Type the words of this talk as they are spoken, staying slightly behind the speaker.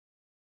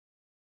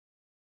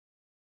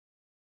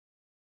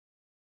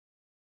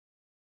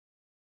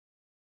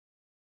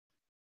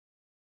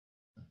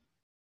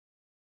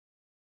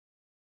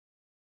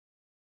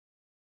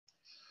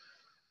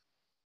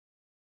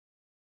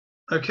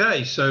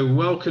Okay, so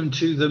welcome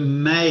to the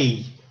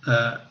May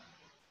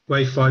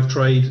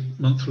Wave5trade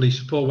monthly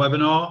support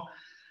webinar.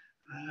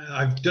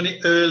 I've done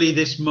it early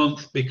this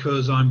month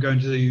because I'm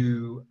going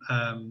to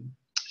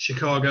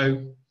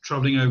Chicago,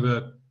 traveling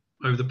over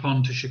the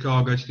pond to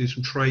Chicago to do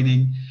some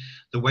training.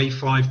 The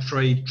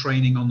Wave5trade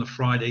training on the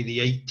Friday the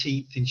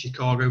 18th in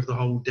Chicago for the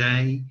whole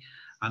day.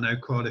 I know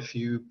quite a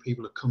few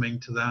people are coming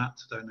to that.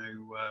 I don't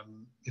know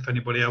if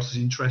anybody else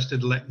is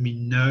interested, let me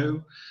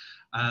know.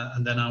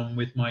 And then I'm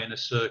with my inner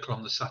circle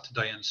on the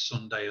Saturday and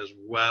Sunday as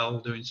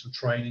well, doing some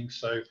training.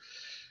 So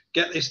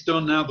get this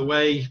done out of the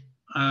way,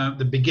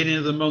 the beginning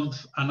of the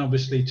month, and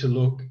obviously to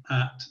look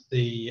at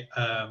the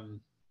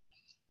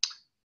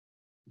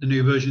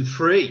new version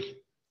 3.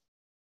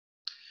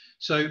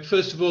 So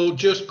first of all,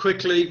 just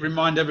quickly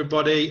remind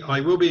everybody,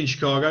 I will be in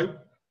Chicago.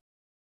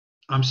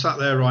 I'm sat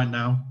there right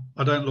now.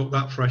 I don't look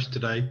that fresh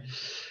today.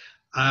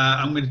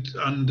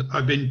 And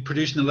I've been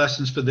producing the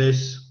lessons for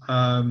this,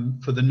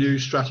 for the new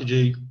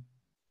strategy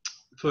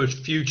for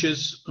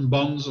futures and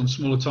bonds on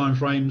smaller time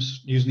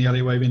frames using the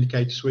Elliott Wave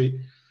Indicator Suite.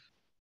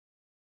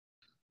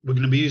 We're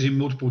going to be using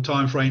multiple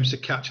time frames to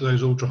capture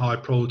those ultra high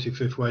probability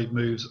fifth wave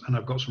moves, and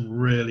I've got some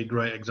really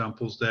great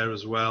examples there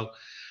as well.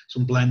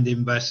 Some blend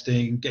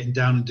investing, getting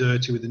down and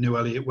dirty with the new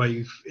Elliott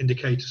Wave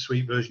Indicator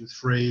Suite version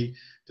 3,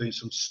 doing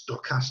some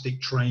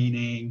stochastic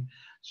training,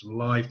 some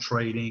live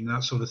trading,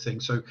 that sort of thing.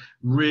 So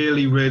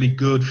really, really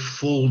good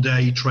full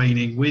day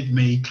training with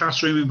me.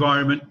 Classroom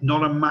environment,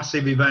 not a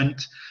massive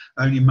event,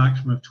 only a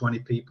maximum of 20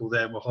 people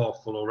there. We're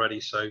half full already,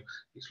 so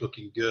it's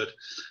looking good.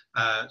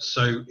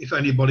 So if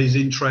anybody's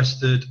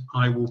interested,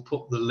 I will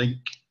put the link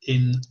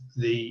in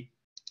the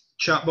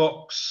chat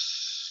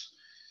box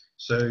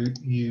so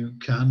you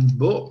can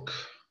book.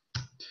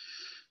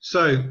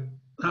 So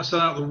that's that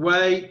out of the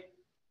way.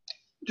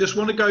 Just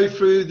want to go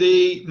through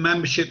the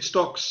membership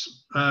stocks.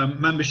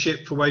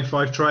 Membership for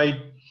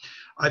Wave5trade.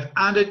 I've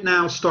added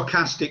now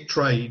stochastic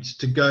trades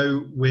to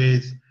go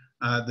with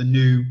the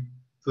new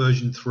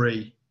version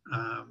 3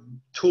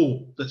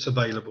 tool that's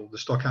available, the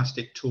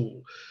stochastic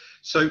tool.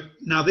 So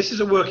now this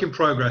is a work in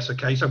progress,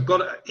 okay? So I've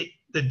got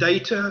the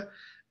data,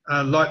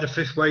 like the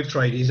fifth wave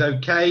trade is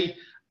okay,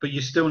 but you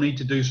still need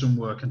to do some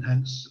work, and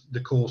hence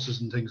the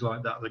courses and things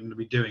like that they're going to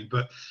be doing.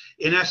 But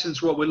in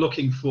essence, what we're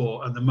looking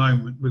for at the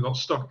moment, we've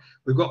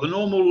got the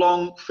normal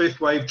long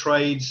fifth wave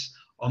trades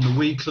on the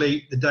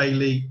weekly, the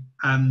daily,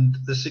 and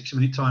the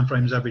 60-minute time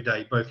frames every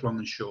day, both long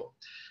and short.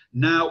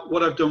 Now,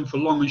 what I've done for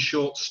long and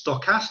short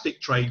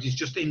stochastic trades is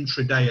just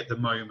intraday at the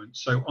moment.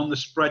 So on the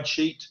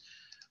spreadsheet,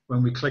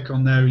 when we click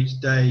on there each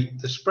day,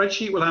 the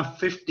spreadsheet will have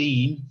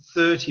 15,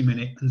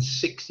 30-minute, and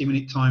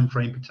 60-minute time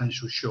frame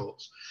potential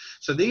shorts.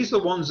 So these are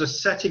the ones that are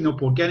setting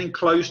up or getting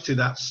close to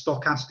that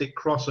stochastic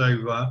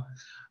crossover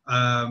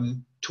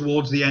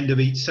towards the end of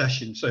each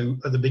session. So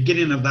at the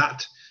beginning of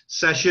that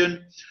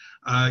session,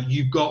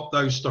 you've got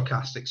those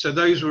stochastics. So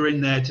those were in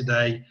there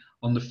today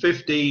on the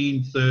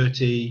 15,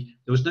 30.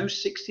 There was no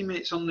 60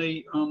 minutes on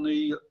the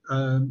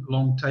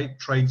long tape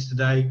trades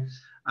today,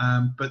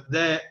 but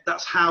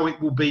that's how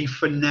it will be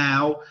for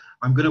now.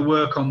 I'm going to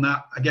work on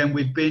that. Again,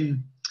 we've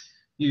been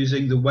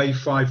using the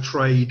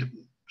Wave5trade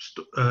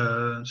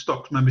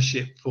stocks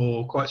membership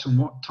for quite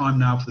some time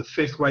now for the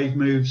fifth wave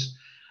moves.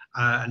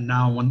 And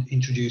now I want to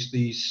introduce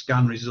these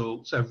scan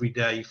results every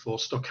day for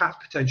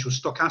potential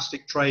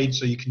stochastic trades,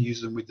 so you can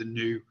use them with the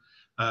new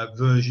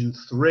version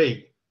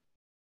 3.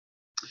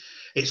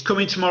 It's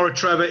coming tomorrow,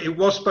 Trevor. It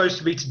was supposed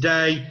to be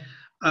today,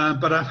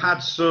 but I've had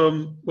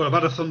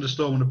a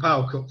thunderstorm and a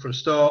power cut for a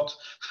start,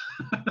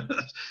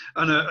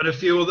 and a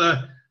few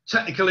other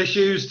technical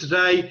issues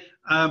today.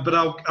 But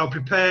I'll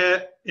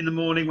prepare in the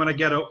morning when I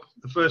get up.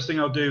 The first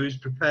thing I'll do is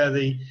prepare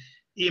the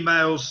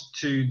emails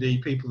to the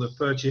people that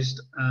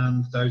purchased,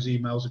 and those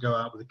emails will go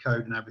out with the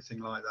code and everything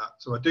like that.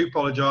 So I do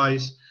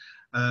apologize.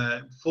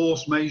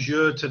 Force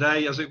majeure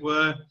today, as it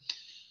were.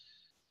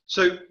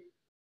 So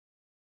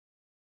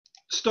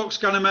stock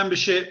scanner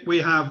membership, we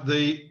have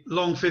the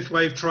long fifth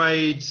wave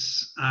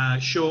trades,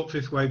 short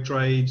fifth wave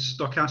trades,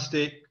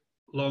 stochastic,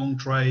 long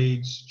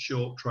trades,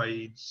 short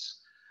trades.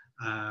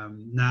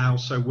 Now,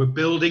 so we're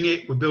building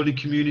it, we're building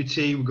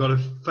community, we've got a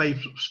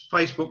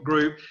Facebook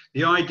group.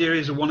 The idea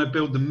is I want to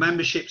build the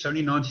membership. It's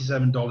only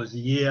 $97 a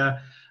year,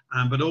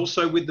 but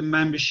also with the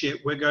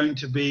membership, you're going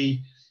to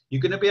be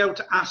able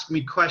to ask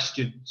me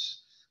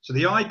questions. So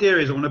the idea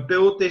is I want to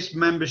build this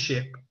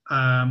membership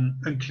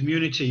and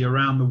community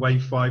around the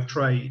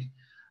Wave5trade,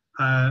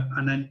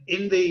 and then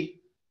in the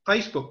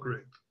Facebook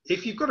group,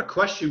 if you've got a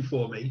question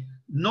for me,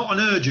 not an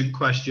urgent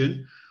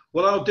question,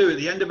 what I'll do at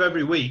the end of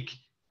every week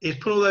is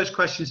put all those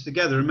questions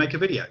together and make a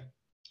video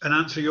and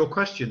answer your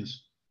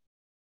questions.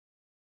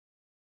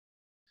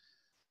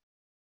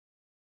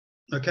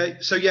 Okay,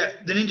 so yeah,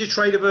 the Ninja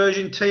Trader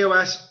version,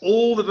 TOS,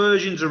 all the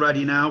versions are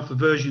ready now for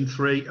version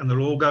 3, and they're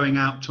all going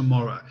out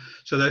tomorrow.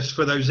 So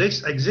for those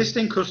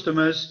existing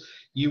customers,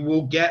 you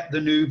will get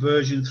the new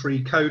version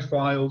 3 code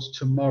files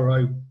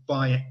tomorrow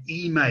via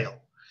email.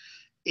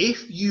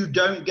 If you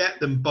don't get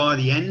them by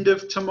the end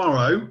of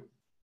tomorrow,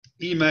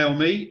 email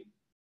me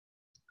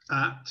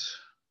at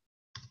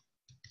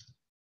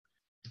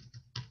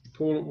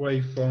Paul at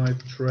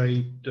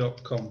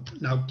wave5trade.com.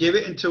 Now give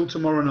it until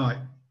tomorrow night.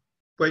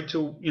 Wait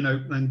till, you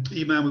know, and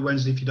email me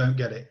Wednesday if you don't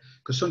get it,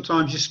 because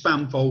sometimes your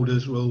spam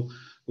folders will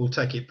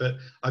take it. But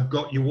I've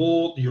got you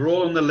all. You're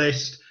all on the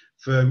list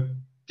for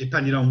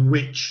depending on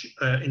which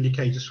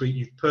indicator suite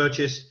you've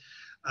purchased,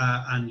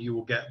 and you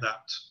will get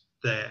that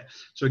there.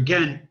 So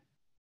again,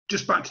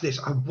 just back to this,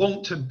 I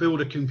want to build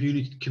a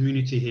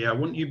community here. I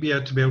want you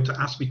to be able to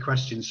ask me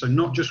questions. So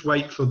not just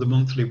wait for the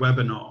monthly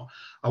webinar.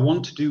 I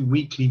want to do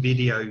weekly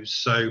videos.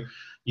 So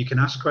you can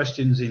ask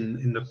questions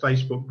in the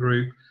Facebook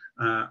group,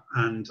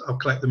 and I'll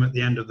collect them at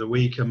the end of the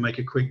week and make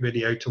a quick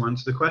video to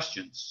answer the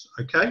questions.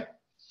 Okay?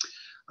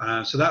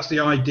 So that's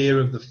the idea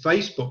of the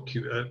Facebook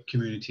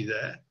community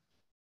there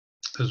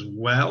as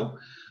well.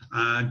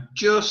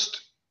 Just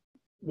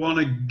want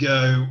to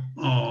go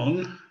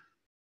on.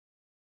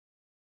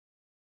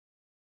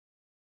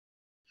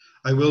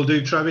 I will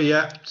do, Trevor,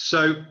 yeah.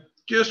 So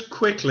just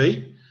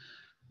quickly,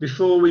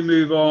 before we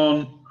move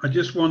on, I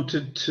just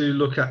wanted to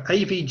look at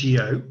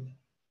AVGO.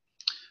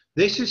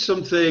 This is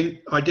something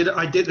I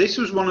did. This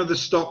was one of the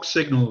stock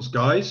signals,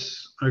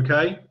 guys,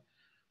 okay?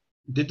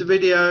 Did the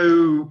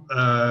video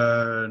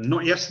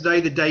not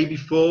yesterday, the day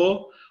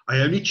before.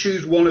 I only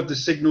choose one of the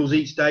signals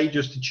each day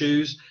just to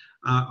choose.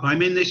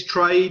 I'm in this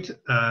trade.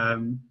 I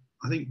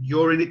think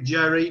you're in it,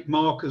 Jerry,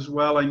 Mark as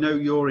well. I know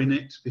you're in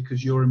it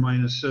because you're in my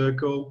inner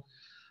circle.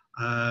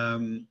 I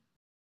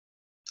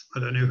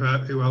don't know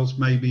who else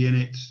may be in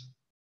it.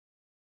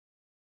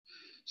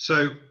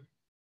 So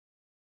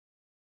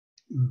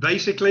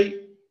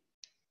basically,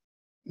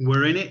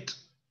 we're in it.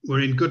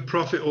 We're in good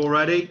profit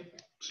already.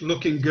 It's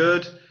looking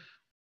good.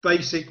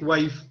 Basic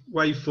wave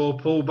 4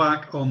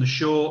 pullback on the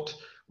short.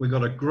 We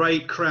got a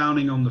great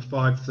crowning on the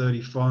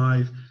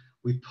 535.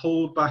 We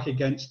pulled back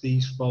against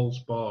these false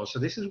bars. So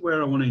this is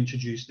where I want to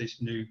introduce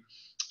this new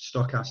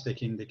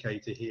stochastic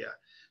indicator here.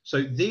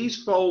 So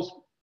these false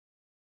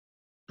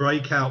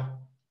breakout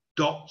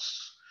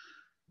dots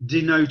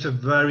denote a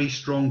very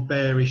strong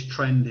bearish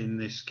trend in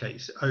this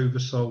case,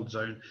 oversold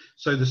zone.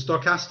 So the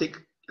stochastic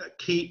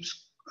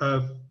keeps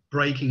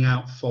breaking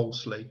out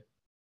falsely.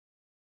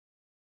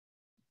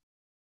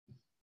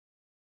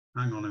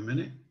 Hang on a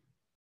minute.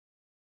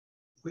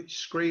 Which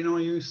screen are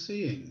you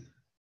seeing?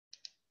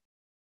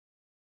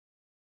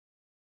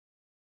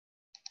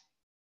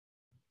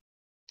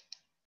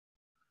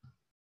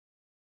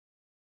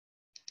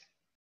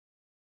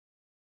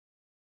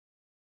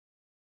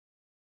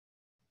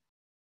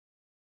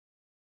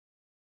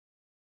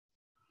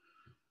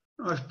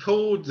 I've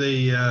pulled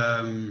the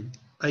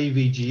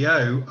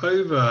AVGO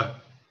over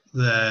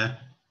there.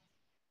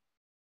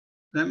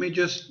 Let me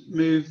just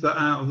move that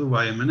out of the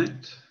way a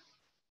minute.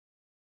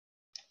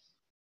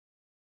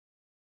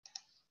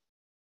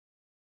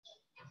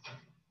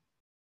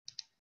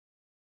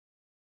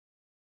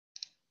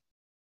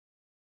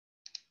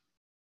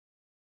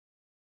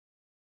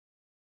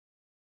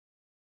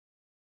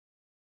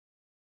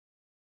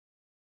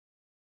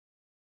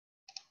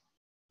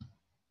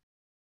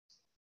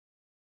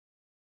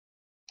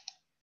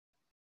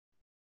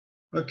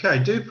 Okay,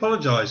 do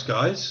apologize,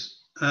 guys.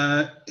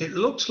 It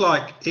looks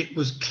like it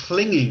was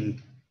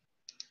clinging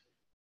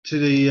to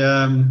the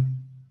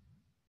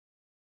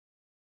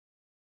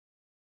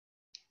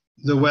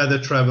weather,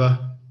 Trevor.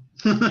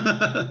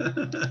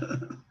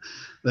 The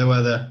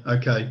weather.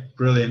 Okay,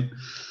 brilliant.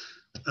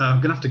 I'm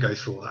going to have to go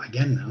through all that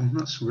again now.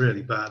 That's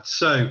really bad.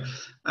 So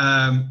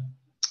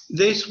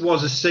this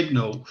was a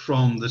signal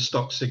from the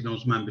Stock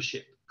Signals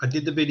membership. I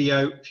did the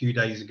video a few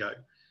days ago.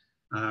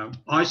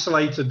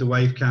 Isolated the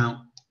wave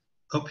count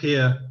up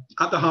here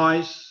at the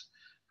highs,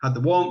 had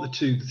the 1, the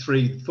 2, the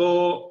 3, the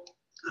 4,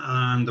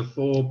 and the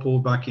 4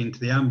 pulled back into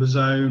the amber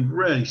zone.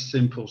 Really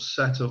simple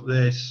setup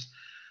this.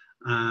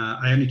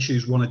 I only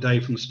choose one a day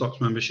from the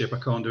stocks membership. I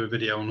can't do a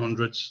video on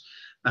hundreds.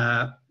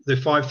 The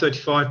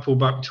 535 pulled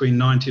back between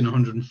 90 and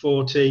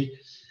 140,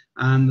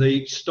 and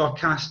the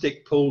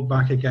stochastic pulled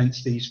back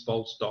against these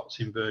false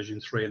dots in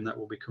version 3, and that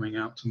will be coming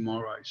out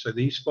tomorrow. So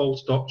these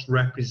false dots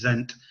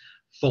represent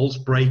false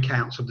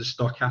breakouts of the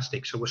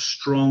stochastic, so a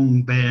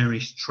strong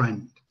bearish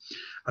trend.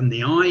 And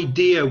the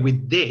idea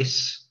with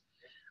this,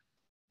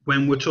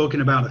 when we're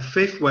talking about a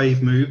fifth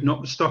wave move,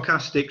 not the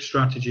stochastic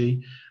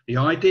strategy, the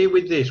idea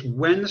with this,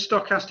 when the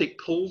stochastic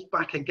pulls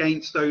back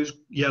against those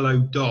yellow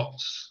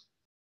dots,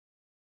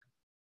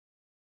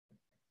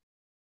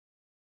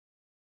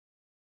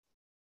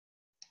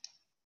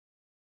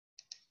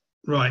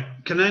 right,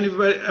 can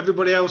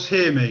everybody else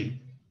hear me?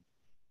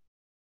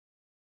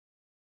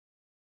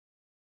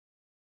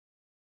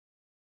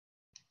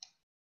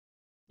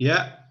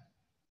 Yeah.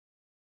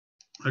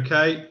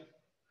 Okay.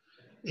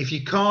 If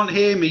you can't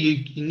hear me,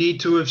 you need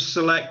to have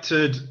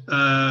selected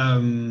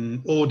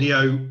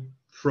audio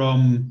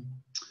from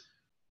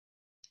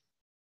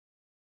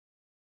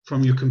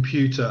your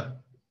computer.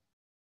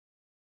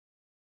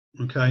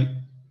 Okay.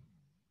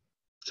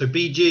 So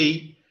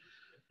BG,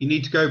 you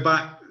need to go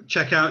back,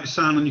 check out your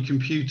sound on your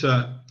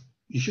computer.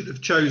 You should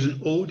have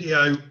chosen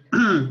audio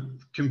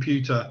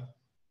computer.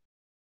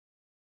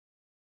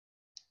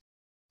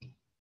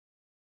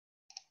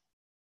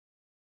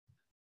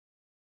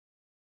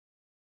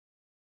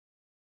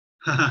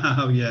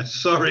 Oh, yeah.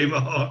 Sorry,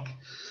 Mark.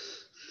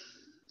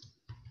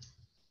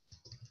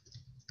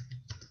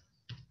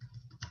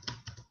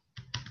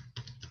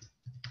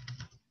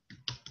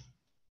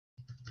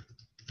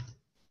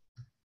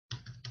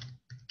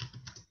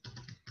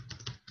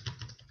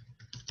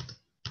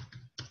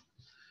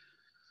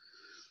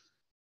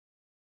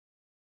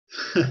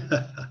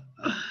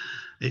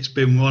 It's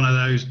been one of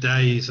those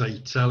days, I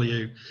tell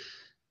you.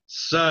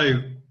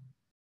 So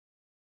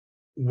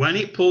when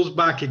it pulls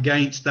back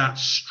against that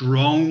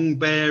strong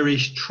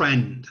bearish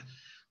trend,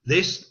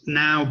 this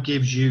now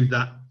gives you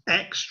that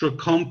extra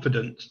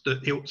confidence that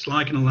it's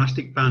like an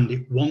elastic band.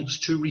 It wants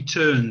to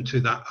return to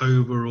that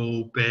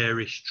overall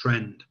bearish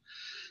trend.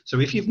 So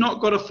if you've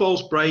not got a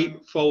false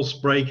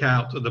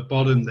breakout at the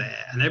bottom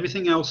there and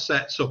everything else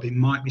sets up, it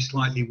might be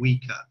slightly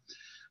weaker.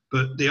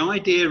 But the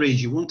idea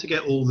is you want to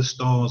get all the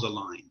stars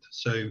aligned.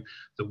 So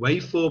the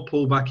wave 4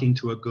 pull back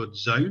into a good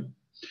zone.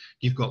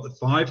 You've got the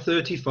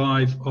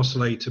 535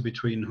 oscillator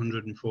between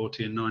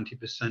 140 and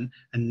 90%.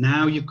 And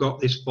now you've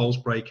got this false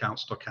breakout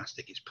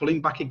stochastic. It's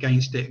pulling back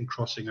against it and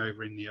crossing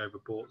over in the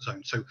overbought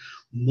zone. So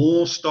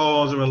more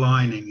stars are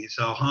aligning. It's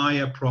a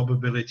higher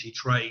probability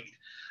trade.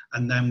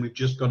 And then we've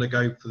just got to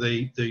go for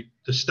the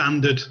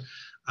standard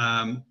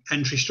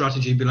entry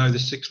strategy below the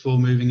 6-4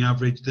 moving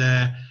average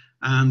there.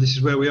 And this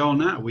is where we are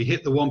now. We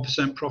hit the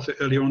 1% profit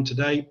earlier on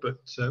today, but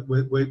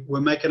we're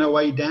making our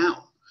way down.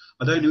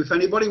 I don't know if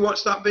anybody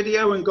watched that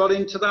video and got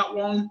into that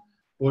one,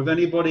 or if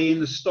anybody in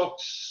the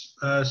stocks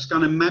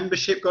scanner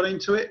membership got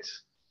into it.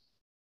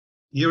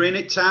 You're in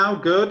it, Tao.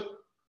 Good.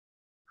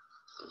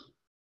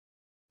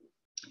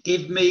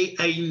 Give me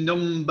a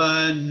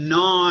number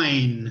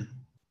 9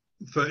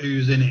 for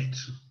who's in it.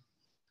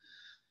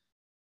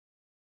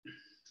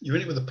 You're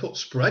in it with a put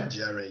spread,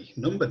 Jerry.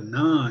 Number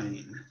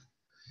 9.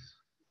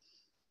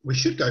 We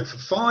should go for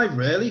 5,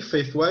 really.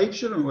 5th wave,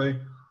 shouldn't we?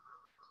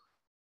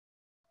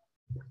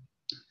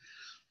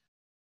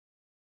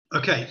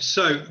 Okay,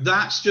 so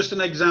that's just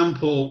an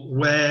example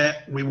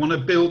where we want to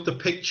build the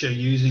picture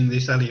using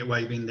this Elliott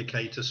wave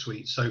indicator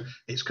suite. So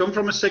it's come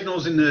from a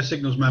signals in the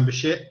signals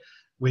membership.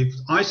 We've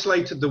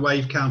isolated the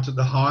wave count at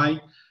the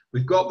high.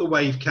 We've got the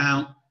wave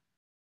count,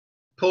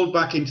 pulled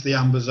back into the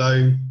amber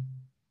zone.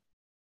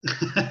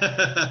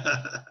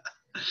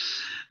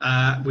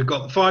 We've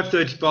got the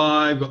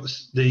 535, got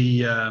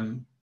the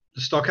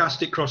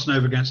stochastic crossing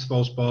over against the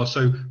false bar.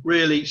 So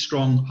really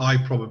strong, high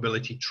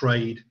probability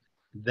trade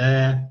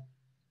there.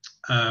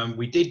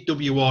 We did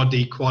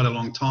WRD quite a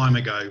long time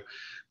ago,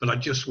 but I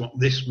just want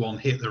this one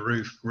hit the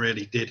roof,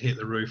 really did hit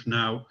the roof.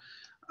 Now,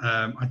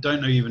 I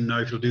don't even know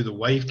if it'll do the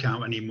wave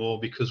count anymore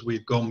because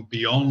we've gone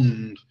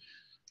beyond,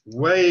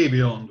 way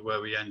beyond where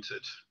we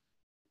entered.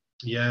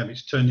 Yeah,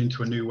 it's turned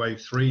into a new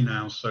wave 3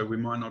 now, so we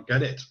might not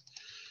get it.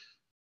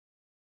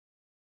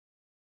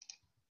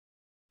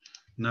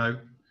 No.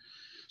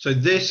 So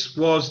this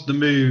was the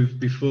move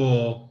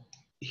before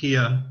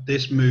here,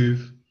 this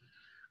move,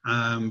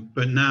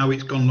 but now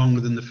it's gone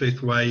longer than the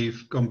 5th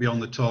wave, gone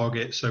beyond the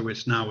target, so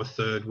it's now a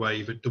 3rd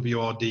wave. At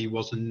WRD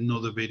was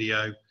another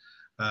video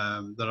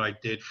that I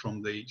did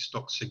from the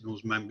Stock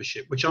Signals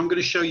membership, which I'm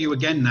going to show you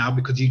again now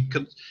because you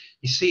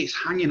see it's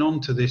hanging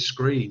on to this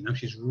screen,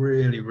 which is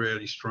really,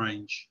 really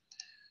strange.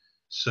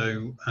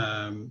 So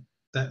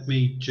let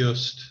me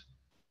just...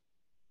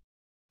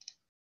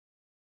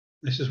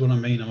 This is what I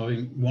mean. I'm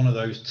having one of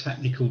those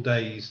technical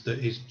days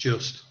that is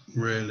just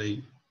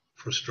really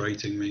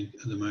frustrating me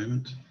at the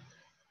moment.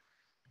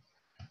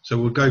 So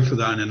we'll go for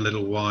that in a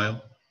little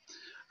while.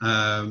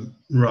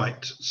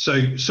 Right.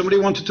 So somebody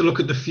wanted to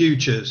look at the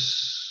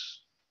futures.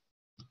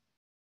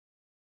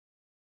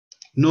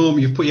 Norm,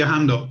 you've put your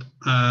hand up.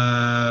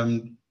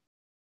 Let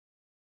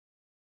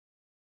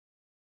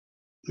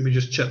me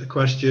just check the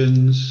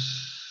questions.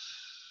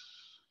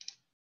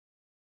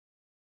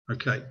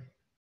 Okay.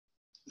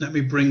 Let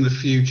me bring the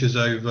futures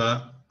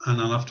over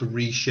and I'll have to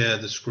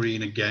reshare the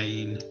screen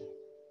again.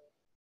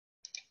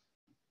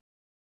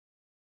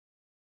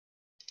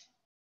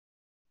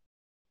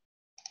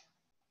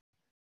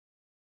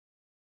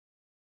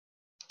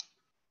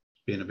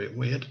 Being a bit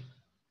weird.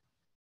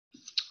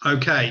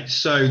 Okay,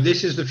 so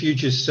this is the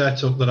futures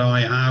setup that I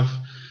have,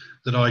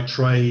 that I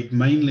trade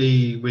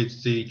mainly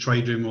with the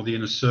trade room or the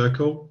inner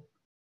circle.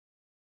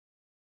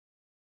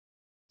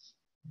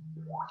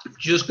 I'm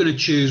just going to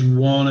choose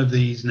one of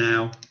these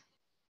now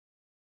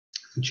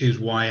and choose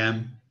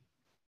YM.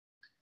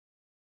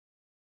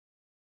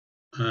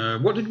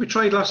 What did we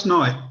trade last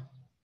night?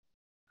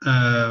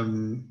 Yeah,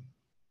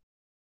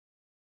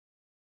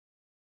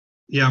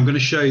 I'm going to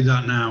show you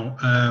that now.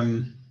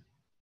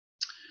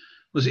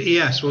 Was it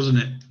ES, wasn't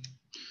it?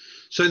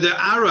 So the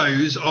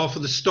arrows are for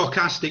the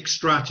stochastic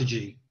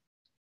strategy.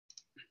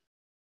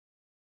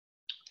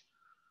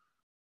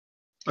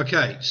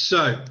 Okay,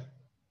 so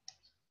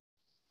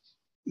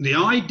the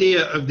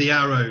idea of the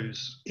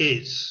arrows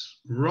is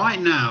right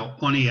now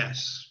on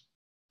ES,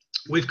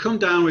 we've come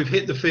down, we've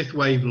hit the 5th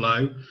wave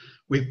low,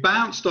 we've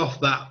bounced off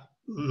that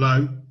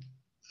low.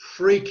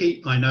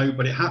 Freaky, I know,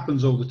 but it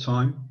happens all the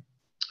time.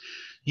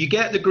 You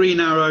get the green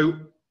arrow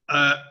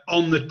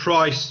on the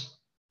price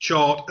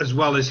chart as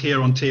well as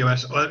here on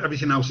TOS.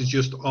 Everything else is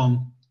just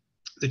on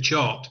the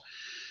chart.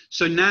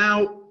 So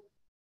now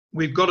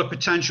we've got a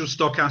potential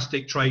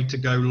stochastic trade to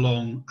go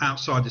long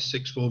outside the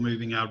 6-4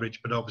 moving average,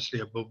 but obviously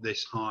above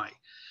this high.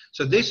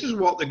 So this is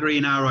what the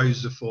green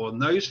arrows are for,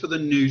 and those for the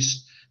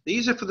news.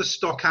 These are for the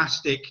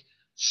stochastic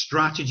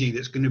strategy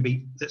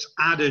that's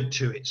added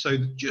to it. So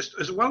just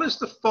as well as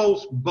the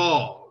false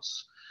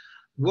bars,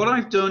 what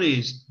I've done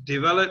is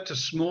developed a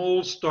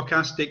small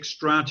stochastic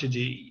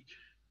strategy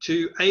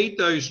to aid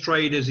those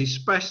traders,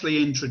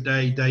 especially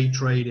intraday day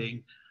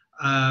trading,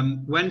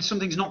 when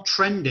something's not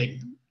trending.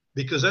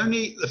 Because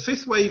only the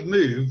fifth wave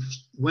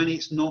moves when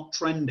it's not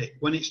trending,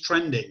 when it's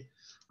trending.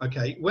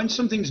 Okay, when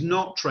something's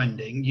not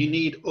trending, you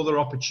need other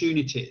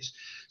opportunities.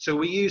 So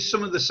we use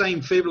some of the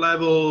same fib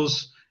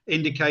levels,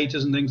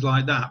 indicators and things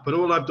like that. But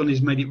all I've done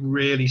is made it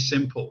really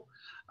simple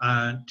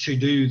to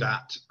do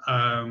that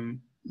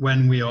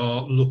when we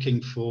are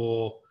looking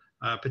for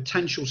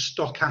potential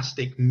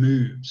stochastic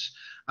moves.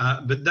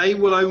 But they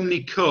will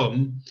only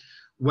come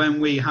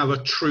when we have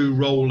a true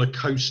roller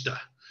coaster.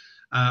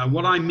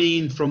 What I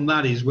mean from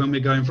that is when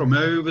we're going from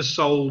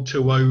oversold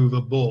to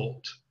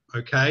overbought,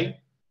 okay?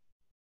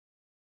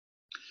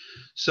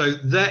 So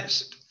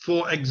let's,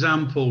 for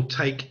example,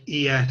 take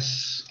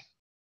ES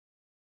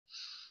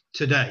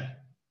today.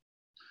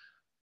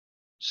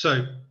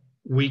 So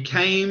we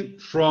came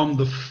from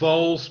the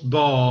false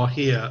bar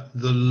here,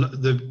 the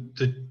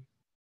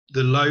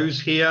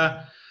lows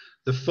here.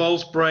 The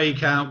false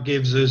breakout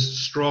gives us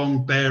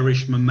strong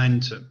bearish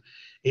momentum.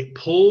 It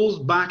pulls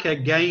back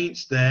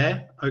against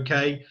there,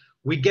 okay?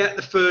 We get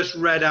the first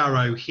red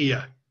arrow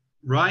here,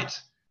 right?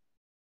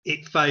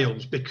 It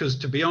fails because,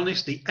 to be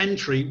honest, the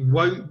entry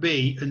won't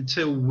be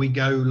until we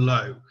go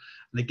low.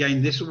 And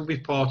again, this will be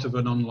part of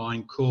an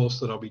online course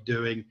that I'll be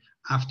doing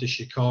after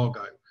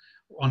Chicago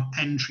on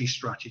entry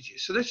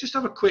strategies. So let's just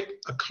have a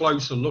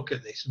closer look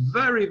at this.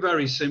 Very,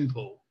 very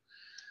simple.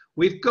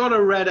 We've got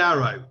a red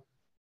arrow.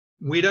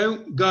 We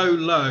don't go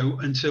low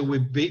until we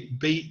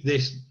beat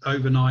this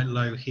overnight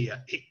low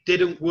here. It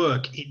didn't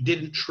work. It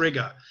didn't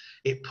trigger.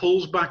 It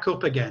pulls back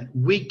up again.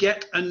 We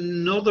get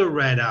another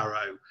red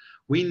arrow.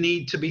 We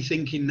need to be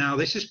thinking now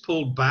this is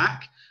pulled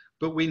back,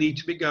 but we need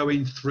to be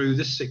going through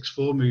the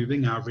 6-4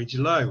 moving average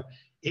low.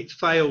 It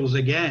fails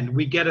again.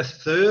 We get a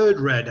third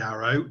red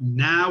arrow.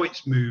 Now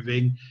it's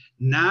moving.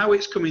 Now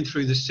it's coming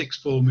through the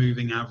 6-4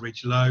 moving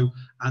average low,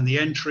 and the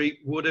entry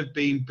would have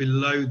been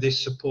below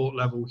this support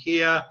level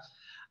here.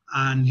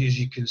 And as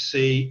you can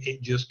see,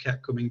 it just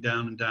kept coming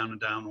down and down and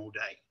down all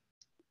day.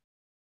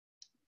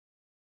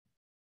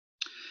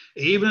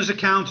 Even as a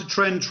counter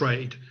trend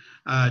trade,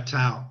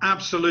 Tao,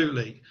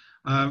 absolutely.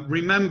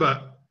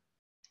 Remember,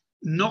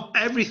 not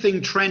everything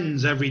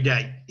trends every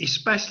day,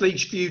 especially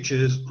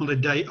futures on a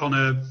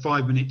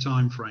 5-minute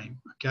time frame.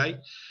 Okay,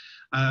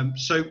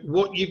 so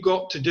what you've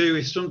got to do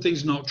if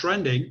something's not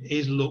trending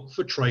is look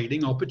for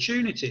trading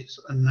opportunities,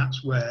 and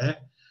that's where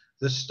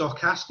the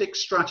stochastic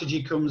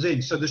strategy comes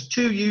in. So there's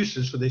two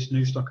uses for this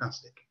new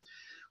stochastic.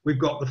 We've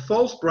got the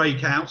false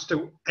breakouts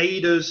to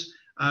aid us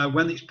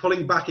when it's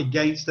pulling back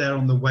against there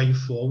on the wave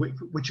 4,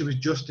 which was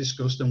just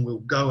discussed and we'll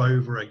go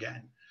over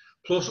again.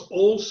 Plus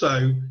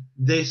also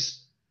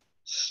this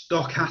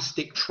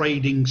stochastic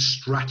trading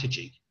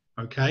strategy,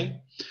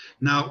 okay?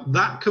 Now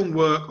that can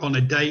work on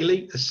a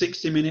daily, a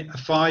 60-minute, a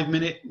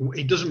 5-minute,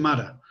 it doesn't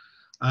matter.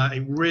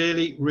 It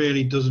really,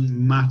 really doesn't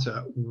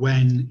matter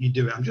when you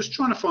do it. I'm just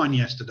trying to find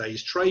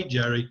yesterday's trade,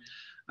 Jerry.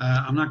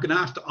 I'm not going to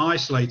have to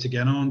isolate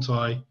again, aren't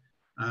I?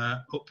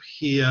 Up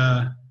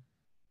here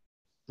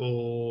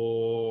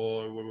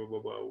for,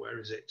 where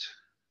is it?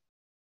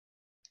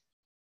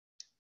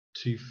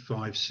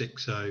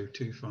 2560,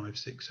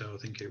 2560, I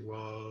think it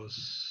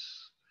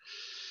was.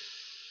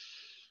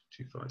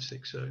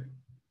 2560.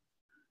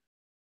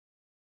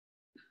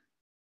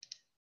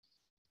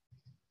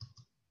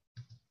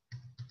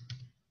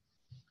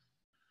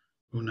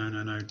 Oh,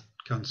 no,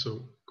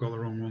 cancel. Got the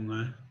wrong one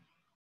there.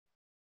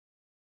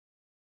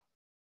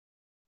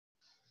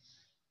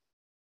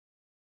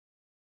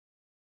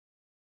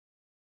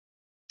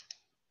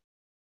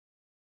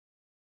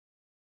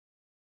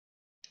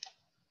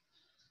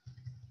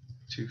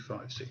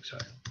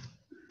 $2560.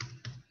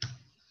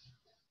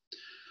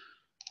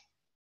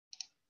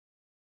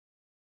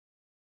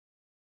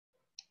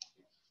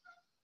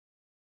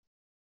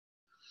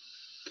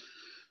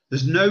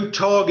 There's no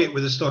target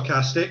with the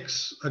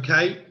stochastics,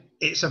 okay?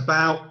 It's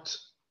about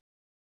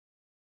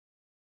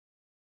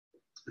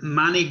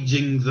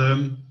managing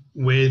them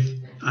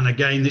with, and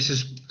again, this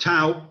is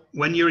Tao,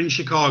 when you're in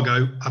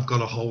Chicago, I've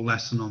got a whole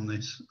lesson on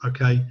this,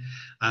 okay?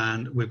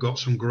 And we've got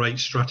some great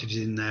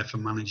strategies in there for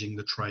managing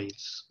the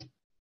trades,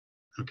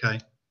 okay?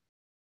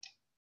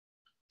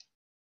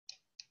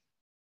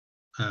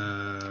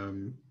 I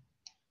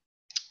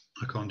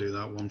can't do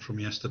that one from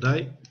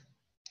yesterday.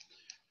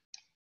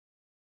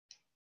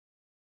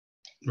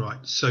 Right,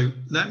 so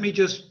let me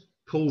just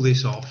pull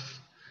this off.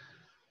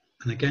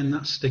 And again,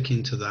 that's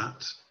sticking to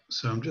that.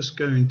 So I'm just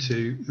going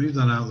to move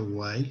that out of the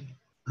way.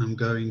 I'm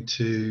going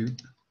to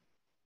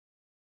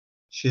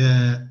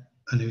share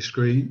a new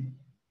screen.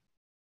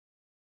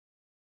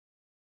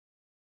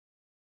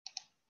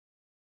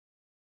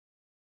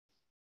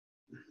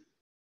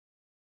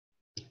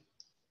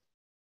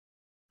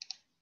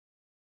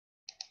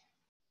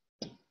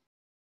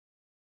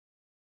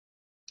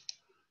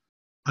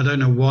 I don't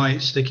know why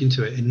it's sticking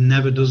to it. It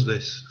never does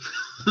this.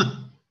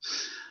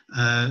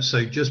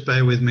 So just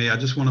bear with me. I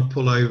just want to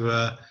pull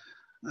over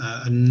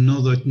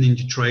another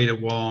NinjaTrader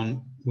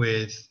one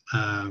with,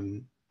 so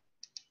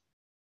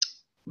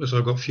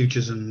I've got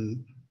futures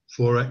and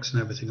forex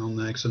and everything on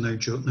there, because I know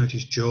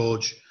noticed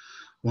George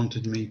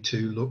wanted me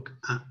to look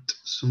at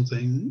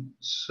something.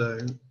 So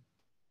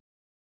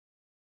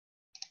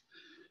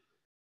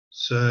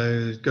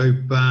go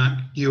back,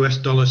 US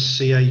dollar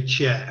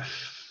CHF.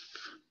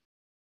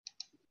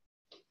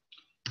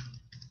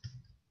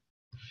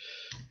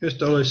 US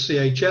dollar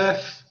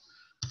CHF,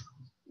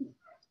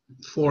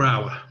 4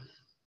 hour.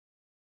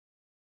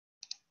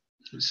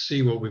 Let's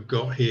see what we've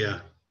got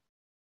here.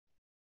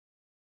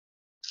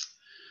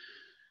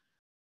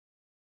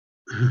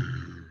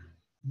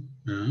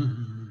 You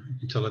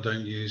can tell I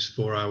don't use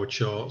 4 hour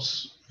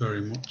charts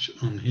very much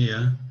on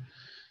here.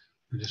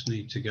 I just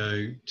need to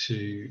go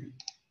to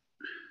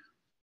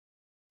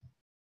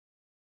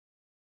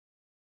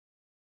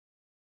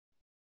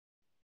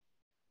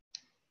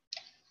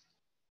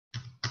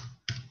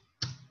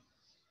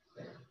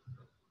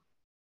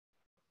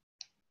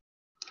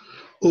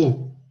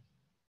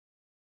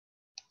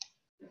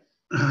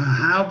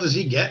how does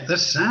he get the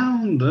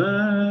sound?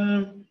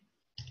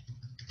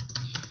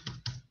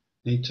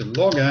 Need to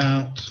log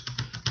out,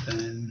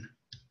 then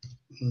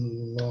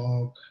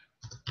log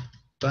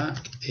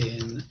back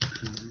in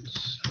and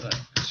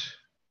select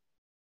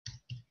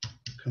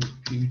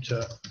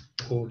computer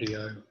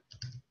audio.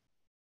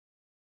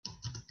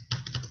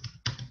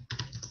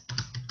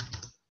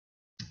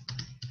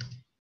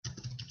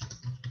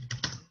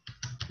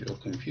 Your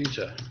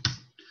computer.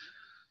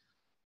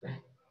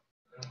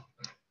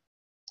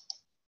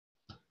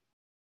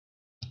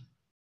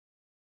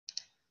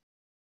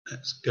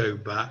 Let's go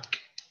back.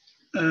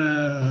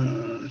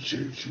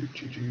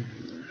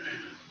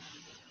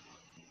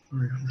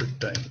 300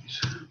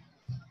 days.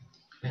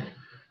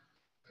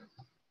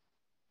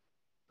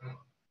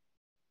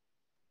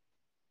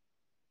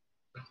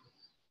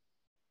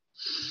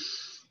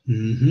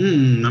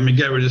 Let me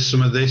get rid of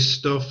some of this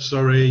stuff,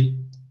 sorry,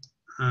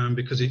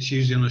 because it's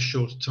usually on a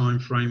shorter time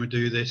frame I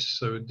do this,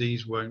 so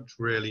these won't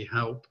really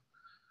help.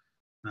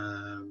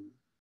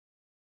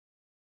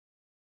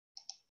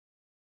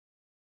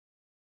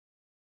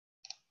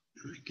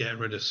 Let me get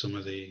rid of some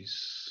of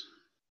these.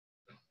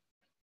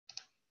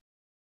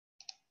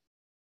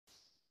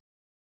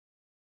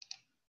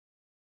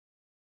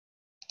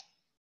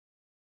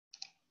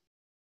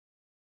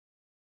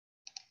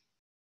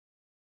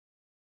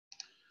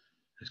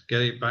 Let's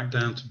get it back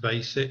down to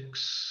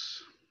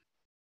basics.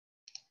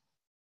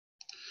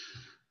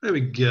 There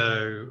we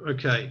go.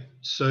 Okay,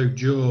 so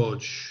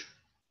George.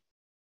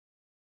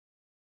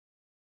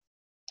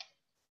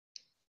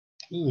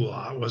 Ooh,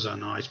 that was a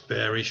nice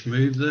bearish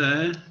move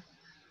there.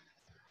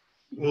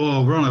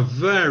 Whoa, we're on a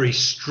very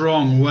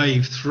strong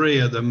wave 3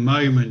 at the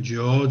moment,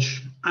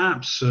 George.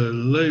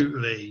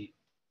 Absolutely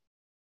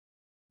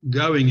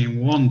going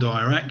in one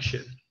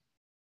direction.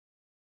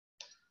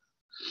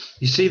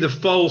 You see the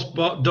false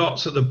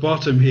dots at the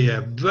bottom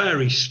here,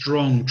 very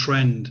strong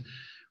trend.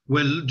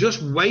 We're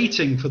just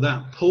waiting for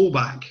that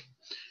pullback.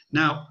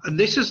 Now, and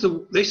this is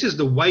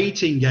the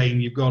waiting game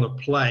you've got to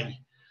play.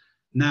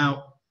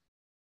 Now,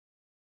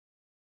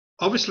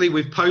 obviously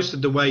we've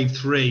posted the wave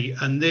 3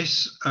 and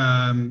this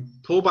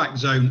pullback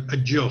zone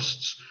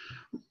adjusts.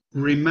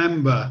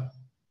 Remember,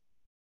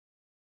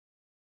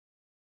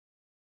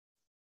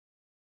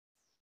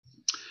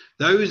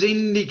 those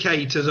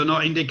indicators are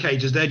not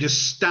indicators, they're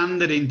just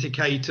standard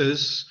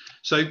indicators.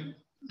 So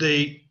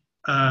the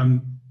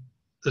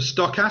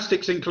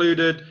stochastics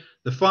included,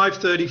 the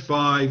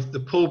 535, the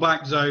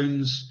pullback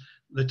zones,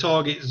 the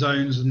target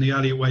zones, and the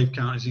Elliott wave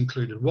count is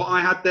included. What I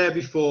had there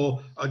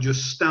before are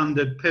just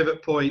standard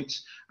pivot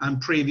points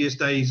and previous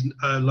days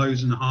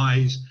lows and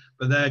highs,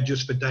 but they're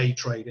just for day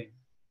trading.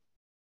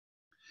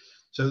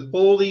 So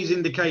all these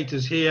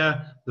indicators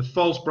here, the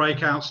false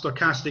breakout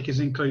stochastic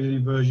is included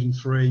in version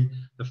 3,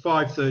 the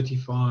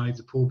 535,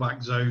 the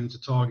pullback zones, the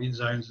target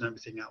zones, and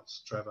everything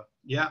else, Trevor.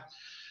 Yeah.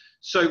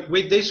 So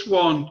with this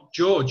one,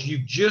 George,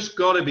 you've just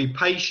got to be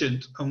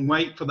patient and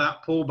wait for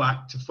that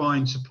pullback to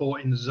find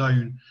support in the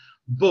zone.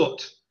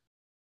 But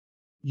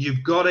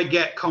you've got to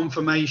get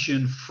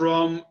confirmation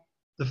from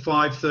the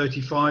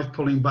 535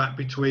 pulling back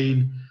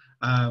between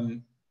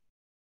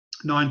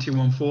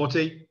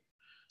 9140.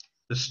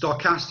 The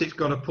stochastic's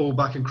got to pull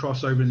back and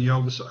cross over in the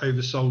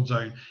oversold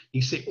zone.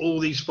 You see all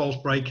these false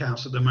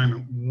breakouts at the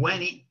moment.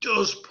 When it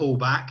does pull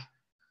back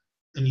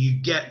and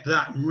you get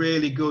that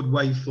really good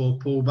wave 4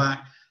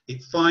 pullback,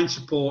 it finds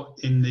support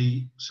in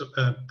the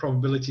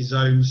probability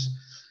zones.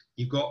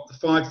 You've got the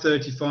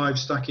 535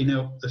 stacking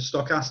up, the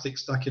stochastic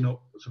stacking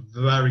up. It's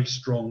a very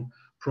strong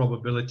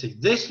probability.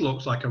 This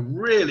looks like a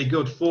really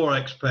good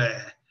forex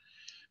pair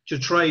to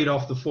trade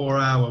off the 4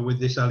 hour with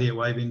this Elliott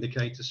wave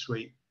indicator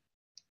suite.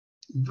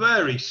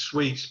 Very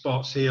sweet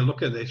spots here.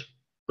 Look at this.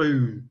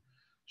 Boom,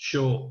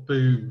 short,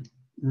 boom.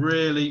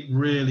 Really,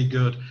 really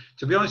good.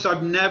 To be honest,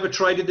 I've never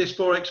traded this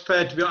forex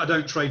pair. To be honest, I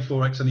don't trade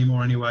forex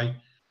anymore anyway.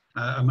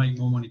 I make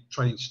more money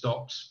trading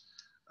stocks.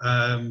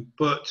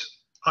 But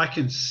I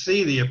can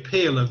see the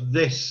appeal of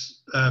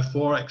this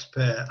forex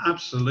pair.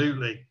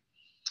 Absolutely.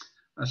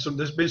 So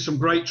there's been some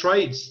great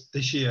trades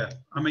this year.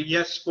 I mean,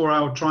 yes, 4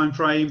 hour time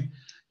frame.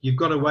 You've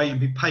got to wait and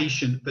be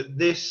patient. But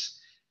this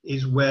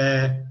is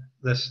where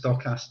the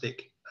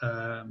stochastic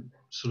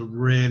sort of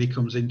really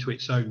comes into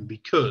its own,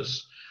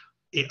 because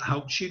it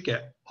helps you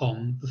get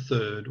on the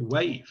third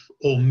wave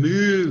or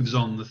moves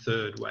on the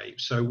third wave.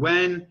 So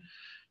when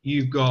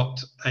you've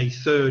got a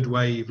third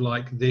wave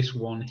like this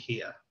one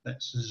here,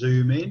 let's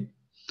zoom in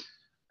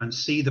and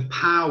see the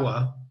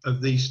power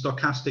of these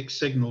stochastic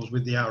signals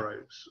with the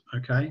arrows,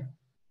 okay?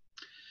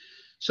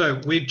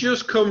 So we've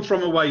just come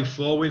from a wave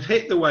 4, we've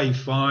hit the wave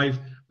 5,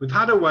 we've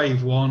had a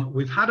wave 1,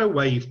 we've had a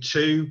wave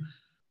 2,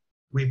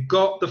 we've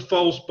got the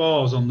false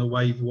bars on the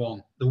wave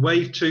 1. The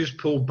wave 2's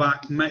pulled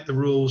back, make the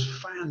rules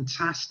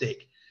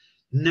fantastic.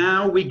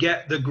 Now we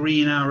get the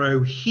green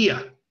arrow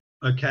here,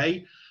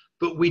 okay?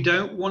 But we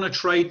don't want to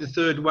trade the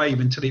third wave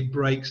until it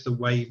breaks the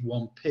wave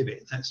 1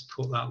 pivot. Let's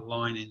put that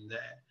line in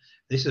there.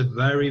 This is a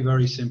very,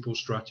 very simple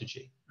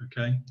strategy,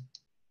 okay?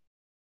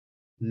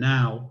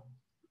 Now,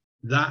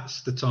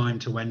 that's the time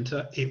to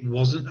enter. It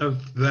wasn't a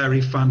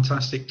very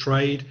fantastic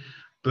trade,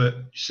 but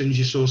as soon as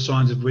you saw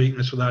signs of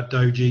weakness with that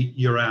doji,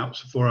 you're out.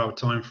 It's a 4 hour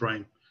time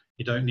frame.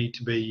 You don't need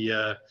to be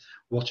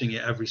watching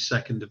it every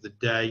second of the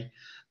day.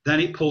 Then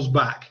it pulls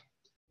back.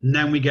 And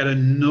then we get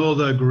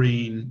another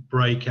green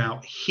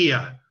breakout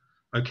here.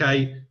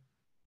 Okay.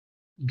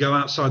 Go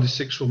outside the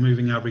 6-4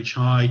 moving average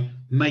high,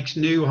 makes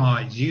new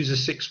highs. Use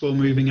a 6-4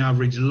 moving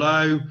average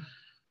low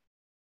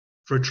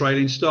for a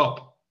trailing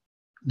stop.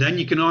 Then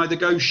you can either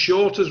go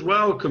short as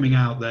well, coming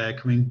out there,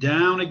 coming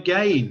down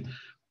again.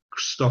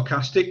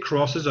 Stochastic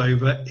crosses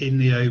over in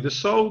the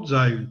oversold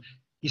zone.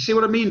 You see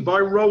what I mean by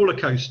roller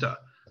coaster?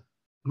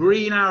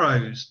 Green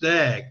arrows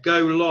there, go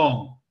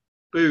long,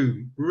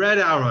 boom. Red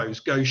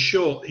arrows go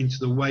short into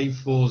the wave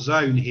 4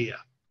 zone here.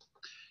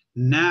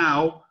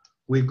 Now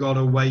we've got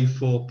a wave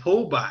 4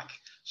 pullback,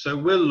 so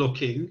we're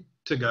looking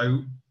to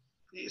go,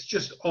 it's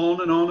just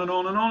on and on and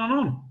on and on and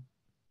on.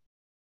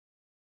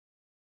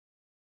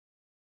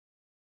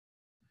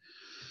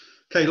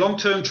 Okay,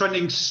 long-term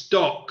trending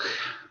stock.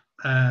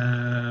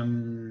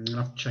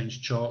 I've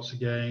changed charts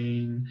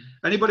again.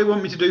 Anybody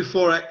want me to do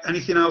forex,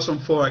 anything else on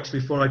forex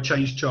before I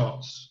change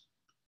charts?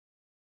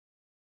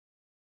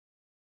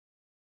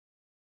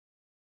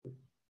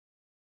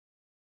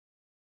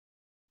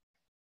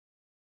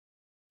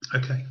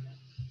 Okay.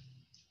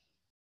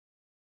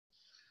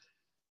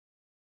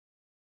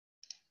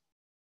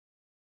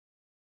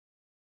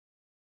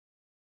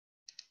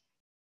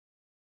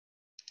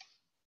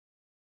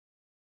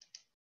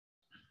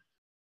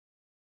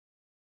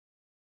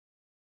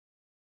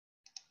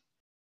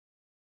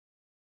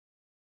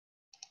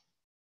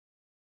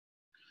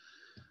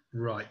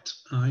 Right,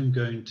 I'm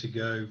going to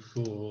go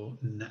for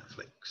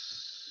Netflix.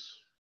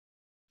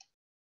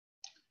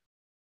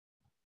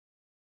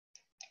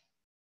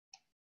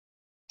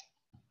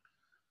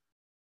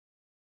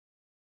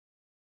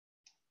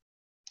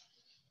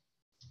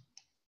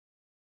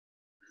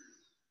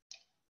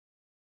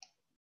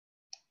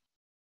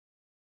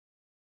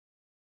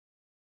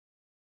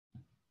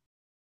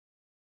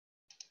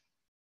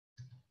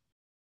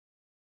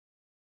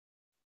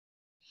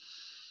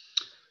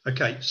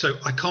 Okay, so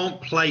I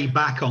can't play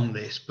back on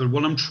this, but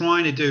what I'm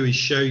trying to do is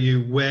show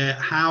you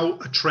how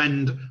a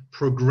trend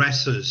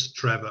progresses,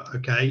 Trevor,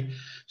 okay?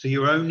 So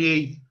you're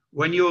only,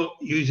 when you're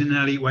using an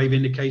Elliott wave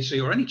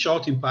indicator or any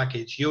charting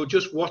package, you're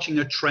just watching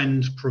a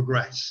trend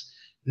progress.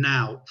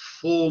 Now,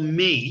 for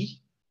me,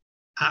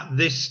 at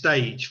this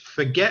stage,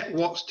 forget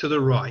what's to the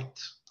right,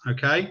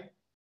 okay?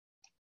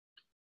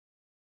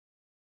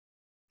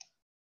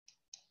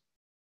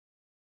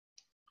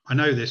 I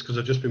know this because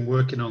I've just been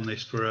working on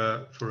this for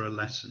a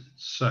lesson.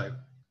 So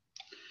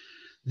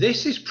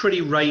this is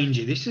pretty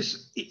rangy. This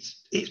is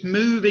it's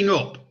moving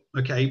up,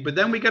 okay, but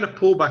then we get a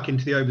pullback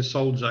into the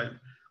oversold zone.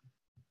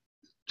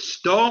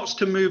 Starts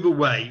to move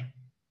away,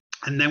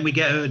 and then we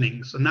get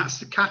earnings, and that's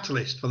the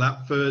catalyst for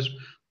that first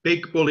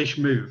big bullish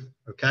move,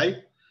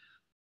 okay?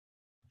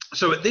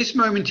 So at this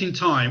moment in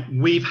time,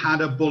 we've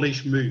had a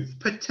bullish move,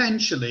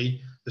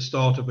 potentially the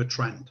start of a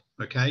trend,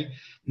 okay?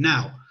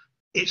 Now,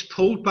 it's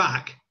pulled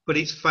back, but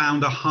it's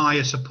found a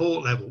higher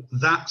support level.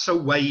 That's a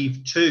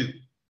wave 2,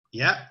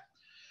 yeah?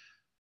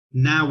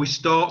 Now we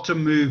start to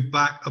move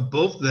back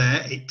above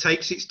there. It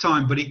takes its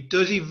time, but it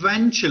does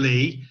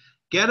eventually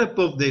get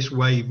above this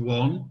wave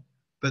 1,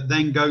 but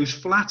then goes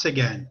flat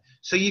again.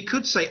 So you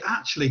could say,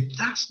 actually,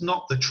 that's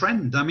not the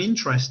trend I'm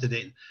interested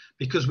in,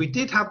 because we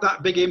did have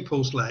that big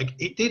impulse leg.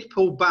 It did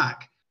pull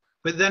back,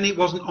 but then it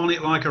wasn't on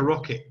it like a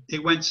rocket.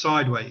 It went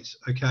sideways,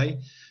 okay?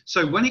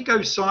 So when it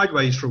goes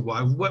sideways for a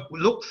while,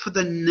 look for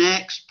the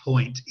next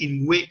point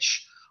in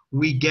which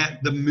we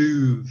get the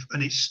move,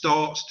 and it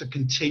starts to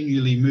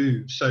continually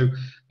move. So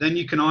then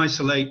you can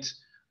isolate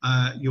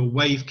your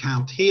wave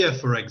count here,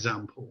 for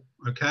example,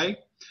 okay?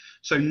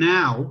 So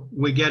now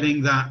we're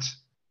getting that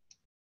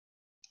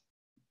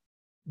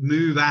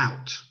move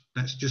out.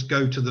 Let's just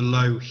go to the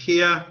low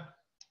here.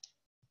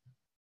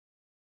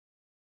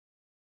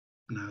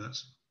 No,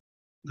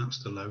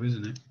 that's the low,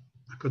 isn't it?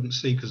 I couldn't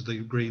see because of the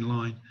green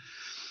line.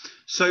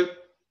 So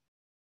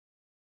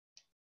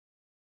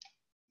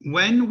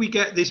when we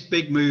get this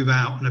big move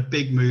out and a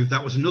big move,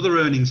 that was another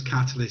earnings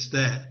catalyst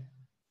there.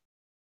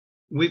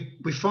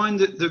 We find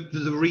that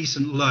the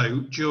recent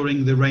low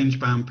during the range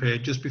bound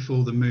period just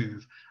before the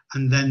move,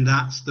 and then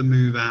that's the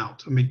move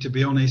out. I mean, to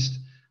be honest,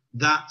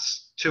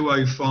 that's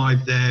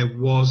 205 there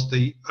was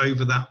the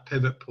over that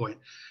pivot point.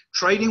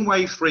 Trading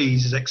wave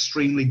 3s is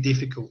extremely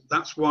difficult.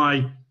 That's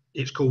why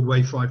it's called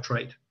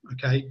Wave5trade,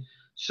 okay?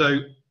 So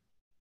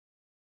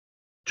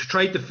to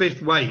trade the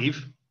fifth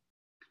wave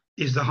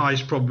is the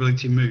highest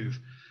probability move.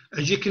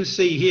 As you can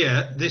see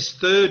here, this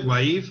third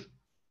wave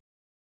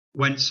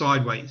went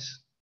sideways.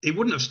 It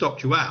wouldn't have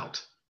stopped you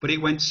out, but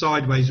it went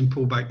sideways and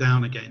pulled back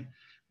down again.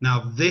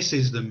 Now this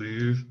is the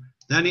move,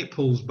 then it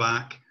pulls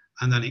back,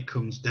 and then it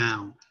comes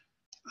down,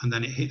 and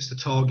then it hits the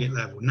target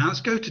level. Now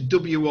let's go to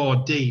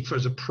WRD for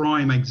as a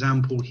prime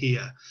example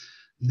here.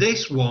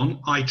 This one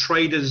I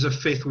traded as a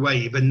fifth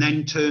wave and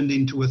then turned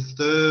into a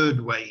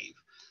third wave.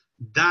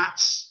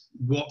 That's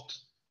what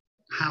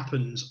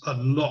happens a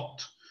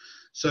lot.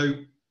 So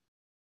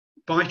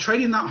by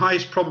trading that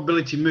highest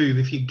probability move,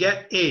 if you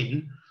get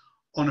in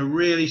on a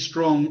really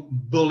strong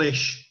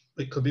bullish,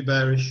 it could be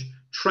bearish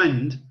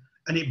trend,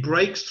 and it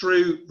breaks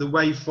through the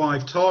wave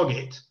 5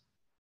 target,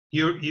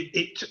 you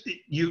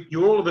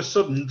all of a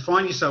sudden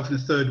find yourself in a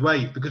third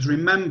wave, because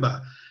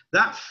remember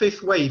that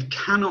fifth wave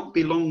cannot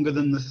be longer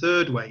than the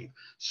third wave.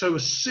 So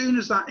as soon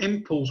as that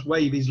impulse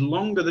wave is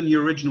longer than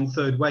your original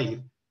third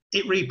wave,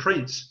 it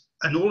reprints,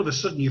 and all of a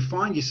sudden you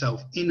find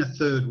yourself in a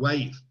third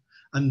wave.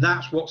 And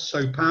that's what's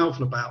so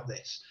powerful about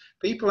this.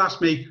 People ask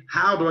me,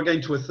 how do I get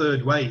into a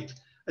third wave?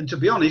 And to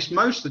be honest,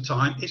 most of the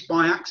time it's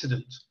by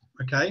accident,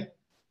 okay?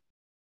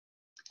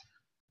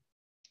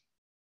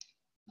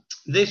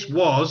 This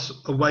was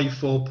a wave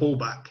 4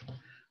 pullback.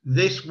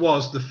 This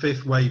was the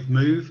fifth wave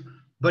move,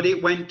 but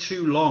it went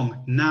too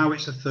long. Now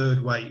it's a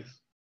third wave,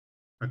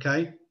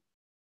 okay?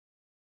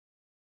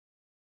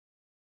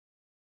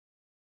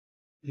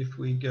 If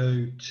we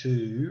go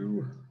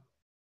to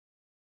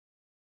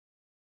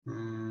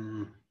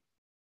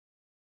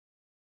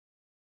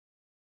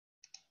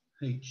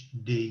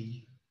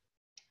HD,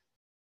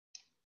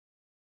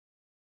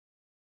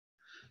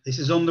 this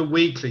is on the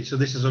weekly, so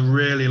this is a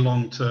really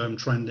long-term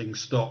trending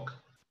stock,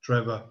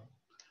 Trevor,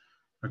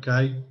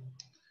 okay?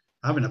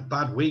 Having a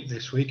bad week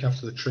this week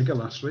after the trigger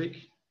last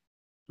week.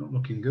 Not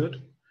looking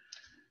good.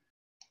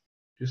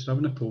 Just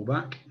having a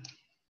pullback.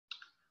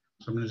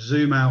 So I'm going to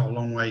zoom out a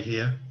long way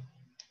here.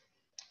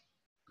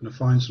 I'm going to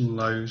find some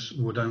lows.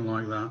 Oh, I don't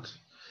like that.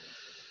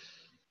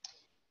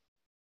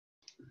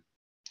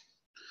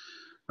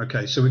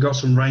 Okay, so we've got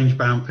some range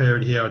bound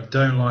period here. I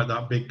don't like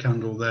that big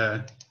candle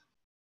there.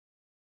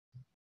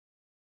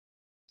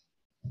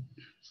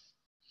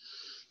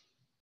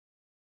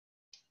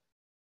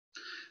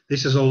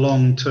 This is a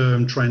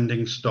long-term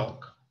trending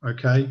stock,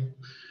 okay?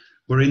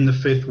 We're in the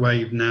fifth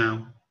wave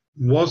now.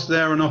 Was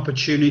there an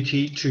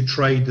opportunity to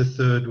trade the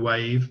third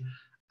wave?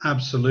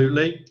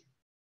 Absolutely.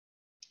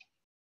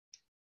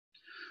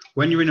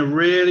 When you're in a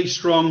really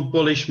strong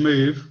bullish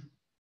move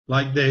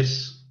like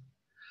this,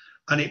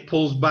 and it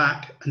pulls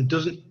back and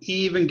doesn't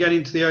even get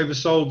into the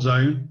oversold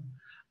zone,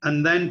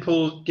 and then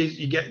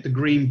you get the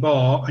green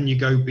bar and you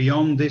go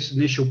beyond this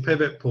initial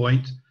pivot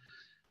point,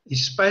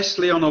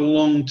 especially on a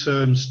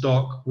long-term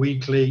stock,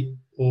 weekly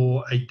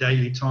or a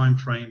daily time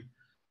frame,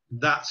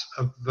 that's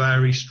a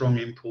very strong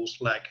impulse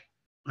leg,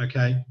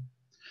 okay?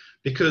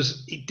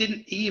 Because it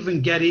didn't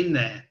even get in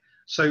there.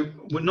 So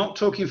we're not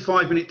talking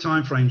 5-minute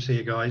time frames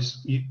here,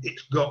 guys.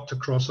 It's got to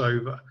cross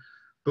over.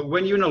 But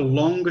when you're in a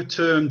longer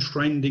term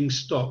trending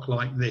stock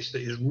like this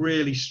that is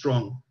really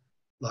strong,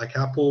 like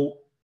Apple,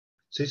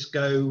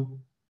 Cisco,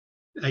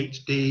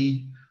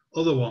 HD,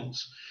 other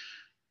ones,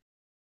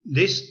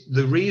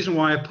 the reason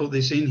why I put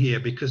this in here,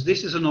 because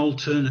this is an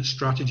alternate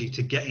strategy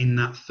to get in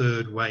that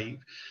third wave.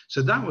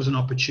 So that was an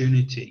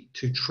opportunity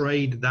to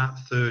trade that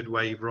third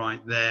wave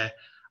right there,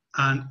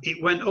 and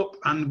it went up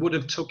and would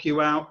have took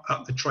you out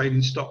at the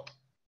trading stop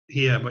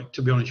here, but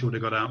to be honest, you would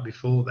have got out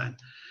before then.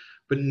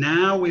 But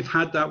now we've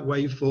had that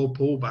wave 4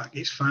 pullback.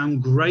 It's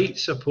found great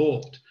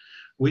support.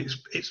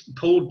 It's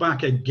pulled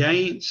back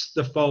against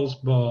the false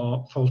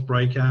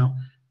breakout.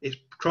 It's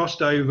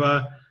crossed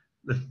over.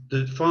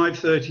 The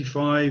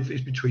 535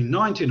 is between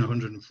 90 and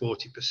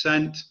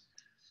 140%,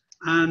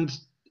 and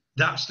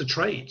that's the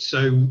trade.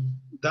 So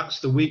that's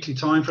the weekly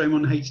time frame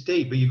on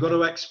HD. But you've got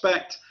to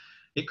expect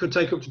it could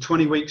take up to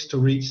 20 weeks to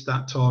reach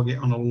that target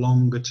on a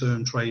longer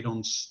term trade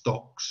on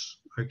stocks.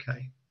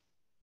 Okay.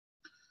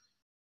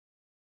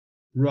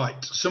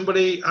 Right.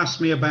 Somebody asked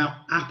me about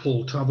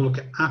Apple, to have a look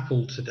at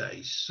Apple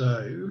today.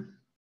 So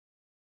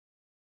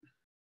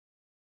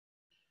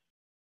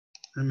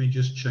Let me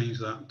just change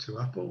that to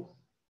Apple.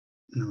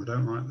 No, I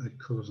don't like the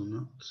colours on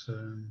that.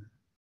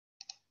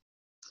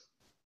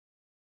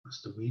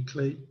 That's the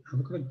weekly. Have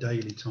I got a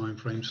daily time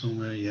frame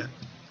somewhere yet?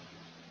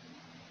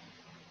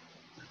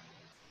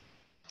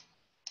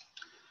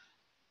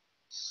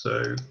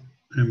 So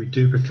let me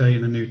duplicate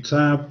in a new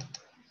tab,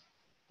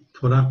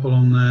 put Apple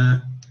on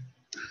there,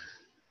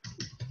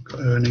 got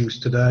earnings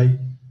today.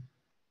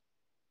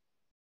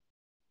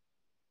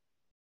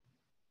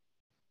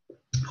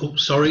 Oh,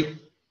 sorry.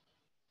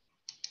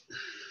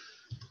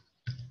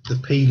 The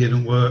P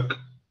didn't work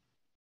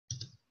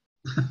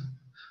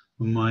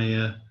on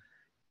my,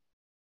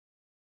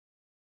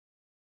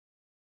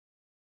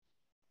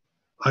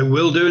 I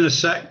will do in a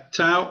sec,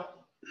 Tao.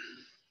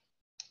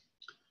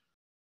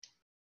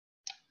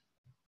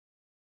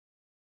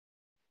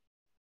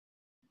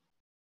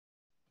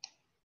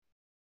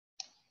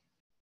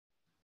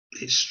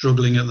 It's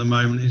struggling at the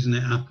moment, isn't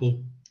it,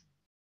 Apple?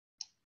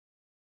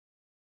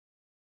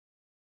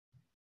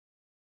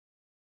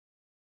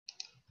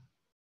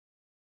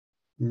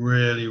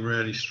 Really,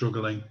 really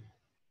struggling.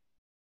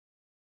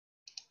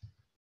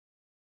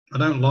 I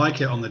don't like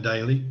it on the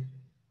daily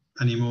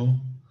anymore,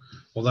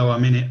 although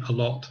I'm in it a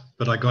lot,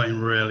 but I got in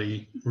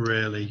really,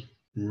 really,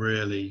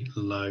 really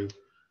low.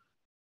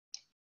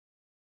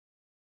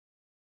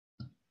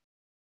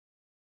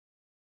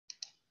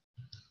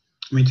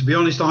 I mean, to be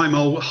honest, I'm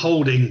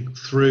holding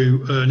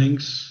through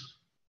earnings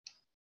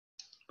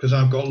because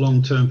I've got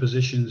long-term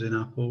positions in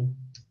Apple.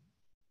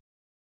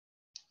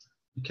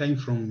 It came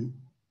from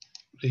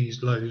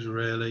these lows,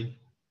 really.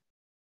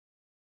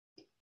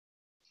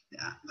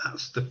 Yeah,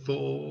 that's the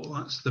fall,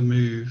 that's the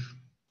move.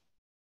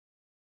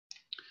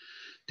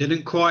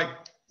 Didn't quite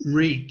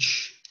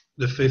reach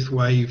the fifth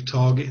wave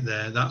target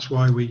there. That's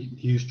why we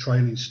use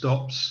trailing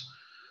stops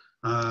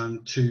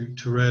to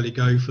really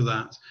go for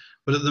that.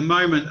 But at the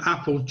moment,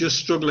 Apple just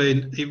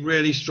struggling, it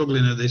really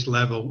struggling at this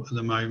level at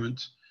the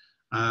moment.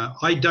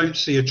 I don't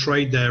see a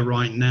trade there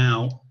right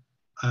now,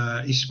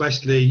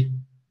 especially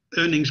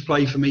earnings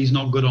play for me is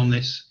not good on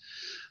this.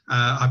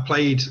 I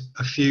played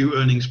a few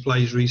earnings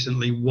plays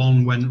recently.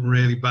 One went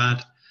really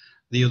bad.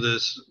 The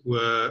others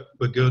were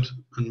good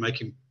and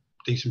making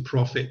decent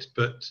profit,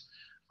 but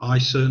I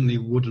certainly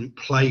wouldn't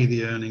play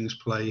the earnings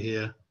play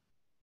here.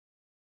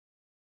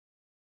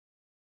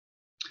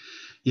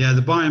 Yeah,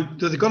 they've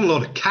got a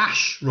lot of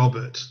cash,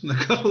 Robert.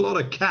 They've got a lot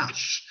of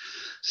cash.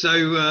 So,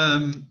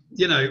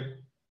 you know,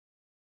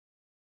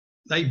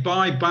 they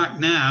buy back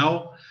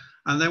now,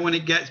 and then when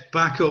it gets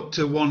back up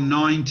to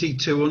 190,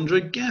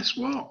 200, guess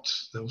what?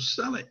 They'll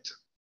sell it.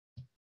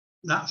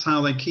 That's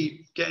how they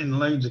keep getting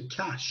loads of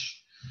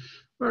cash.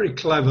 Very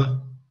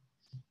clever.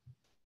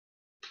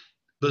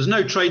 There's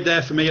no trade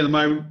there for me at the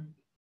moment.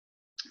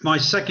 My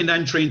second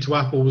entry into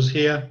Apple was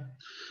here.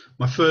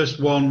 My first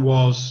one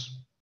was,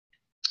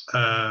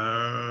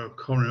 can't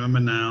remember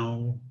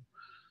now.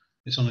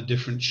 It's on a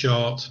different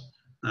chart,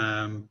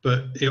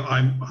 but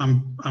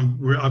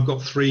I've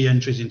got 3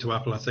 entries into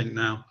Apple, I think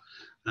now.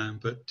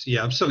 But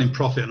yeah, I'm selling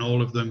profit on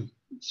all of them.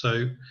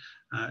 So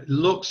it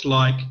looks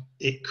like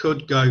it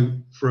could go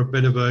for a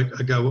bit of a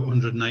go at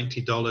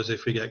 $180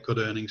 if we get good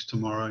earnings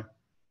tomorrow.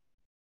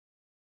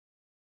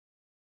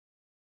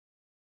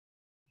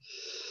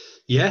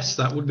 Yes,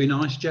 that would be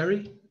nice,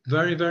 Jerry.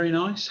 Very, very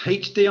nice.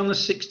 HD on the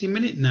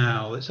 60-minute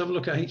now. Let's have a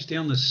look at HD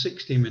on the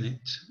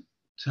 60-minute.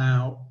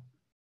 Tau.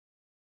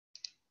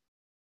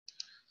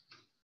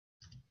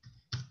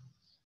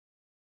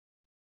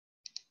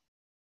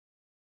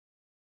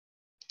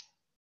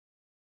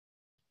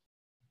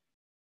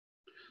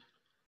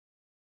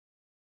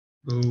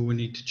 Oh, we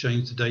need to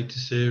change the data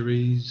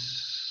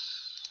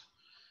series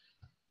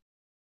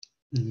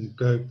and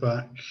go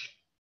back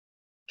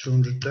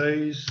 200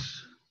 days.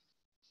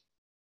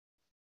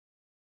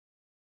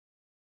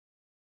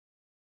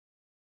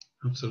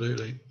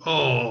 Absolutely.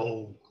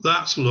 Oh,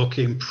 that's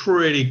looking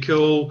pretty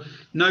cool.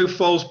 No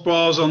false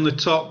bars on the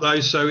top though,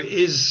 so it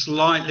is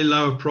slightly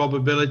lower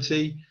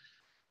probability,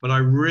 but I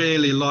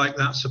really like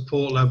that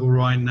support level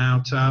right now,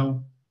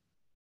 Tao.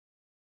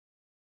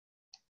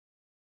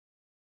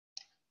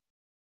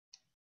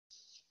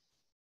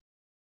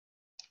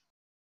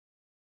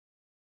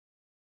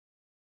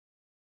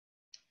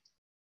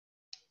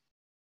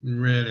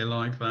 Really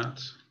like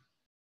that.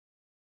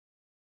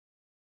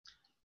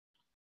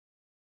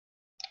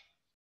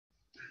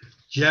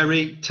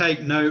 Jerry,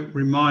 take note,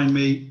 remind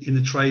me in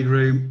the trade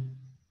room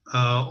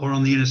or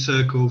on the inner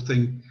circle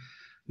thing.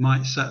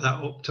 Might set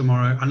that up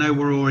tomorrow. I know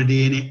we're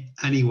already in it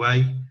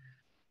anyway,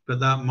 but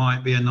that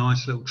might be a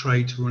nice little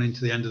trade to run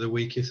into the end of the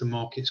week if the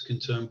markets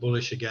can turn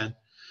bullish again.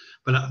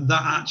 But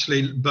that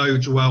actually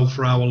bodes well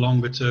for our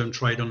longer term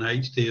trade on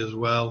HD as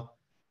well.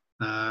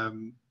 But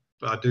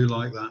I do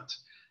like that.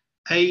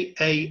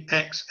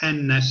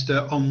 AAXN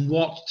Nester, on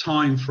what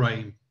time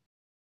frame?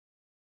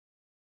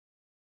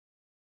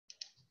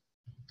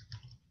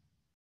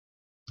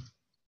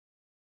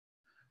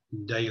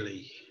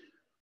 Daily.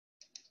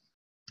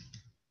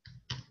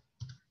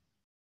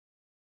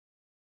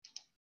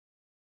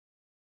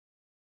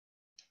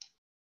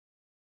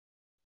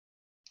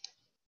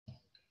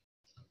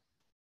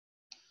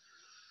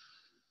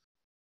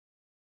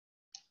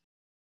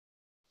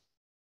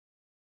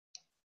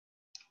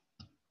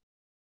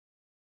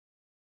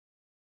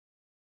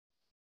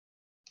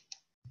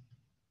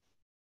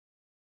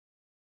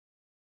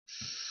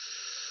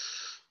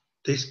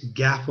 this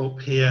gap up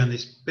here and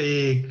this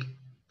big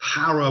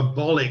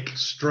parabolic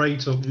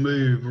straight up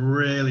move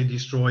really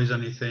destroys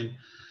anything.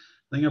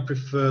 I think I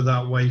prefer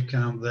that wave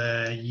count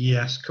there.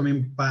 Yes,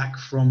 coming back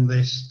from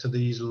this to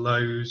these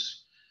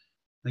lows.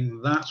 I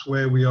think that's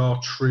where we are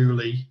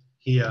truly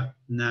here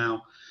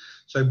now.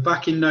 So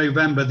back in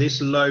November, this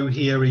low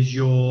here is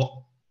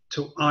your,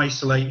 to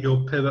isolate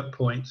your pivot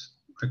point,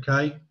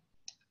 okay?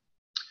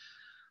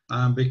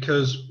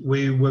 Because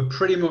we were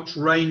pretty much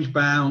range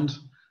bound,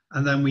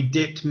 and then we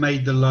dipped,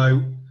 made the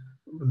low.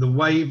 The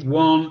wave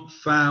one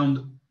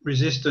found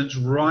resistance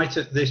right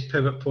at this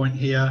pivot point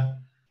here,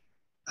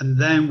 and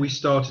then we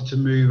started to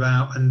move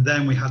out, and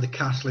then we had the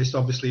catalyst,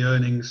 obviously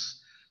earnings,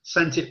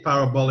 sent it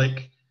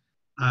parabolic,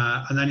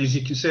 and then as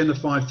you can see in the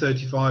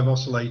 535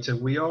 oscillator,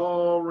 we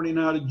are running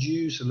out of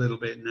juice a little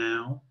bit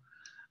now,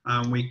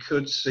 and we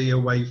could see a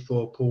wave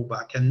 4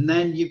 pullback. And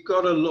then you've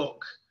got to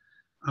look,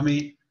 I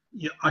mean,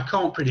 I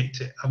can't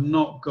predict it. I've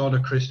not got a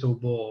crystal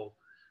ball,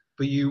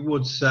 but you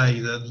would say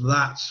that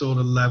that sort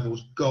of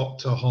level's got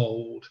to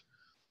hold.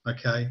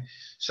 Okay,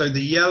 so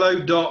the yellow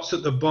dots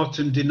at the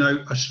bottom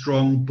denote a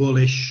strong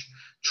bullish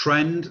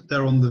trend.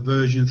 They're on the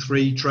version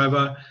 3,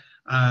 Trevor,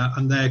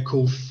 and they're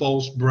called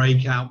false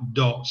breakout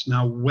dots.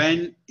 Now,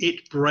 when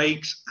it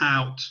breaks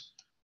out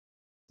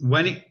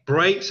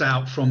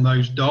from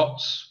those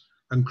dots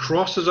and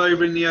crosses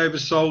over in the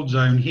oversold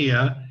zone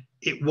here,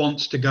 it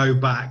wants to go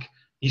back.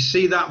 You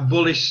see that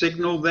bullish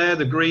signal there,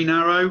 the green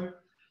arrow?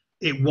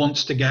 It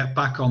wants to get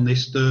back on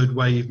this third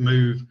wave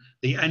move.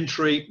 The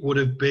entry would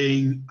have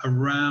been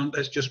around,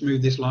 let's just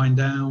move this line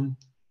down.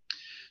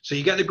 So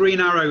you get the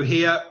green arrow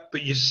here,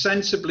 but you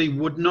sensibly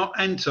would not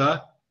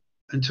enter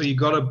until you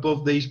got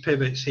above these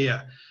pivots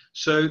here.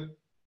 So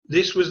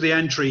this was the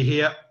entry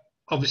here.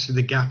 Obviously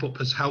the gap up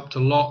has helped a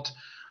lot,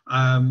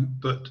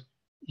 but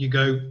you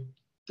go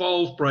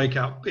false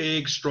breakout,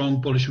 big, strong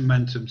bullish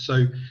momentum.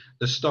 So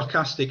the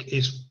stochastic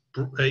is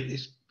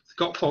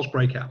got false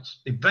breakouts,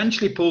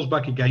 eventually pulls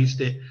back against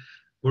it.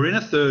 We're in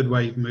a third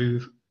wave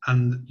move,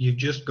 and you've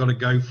just got to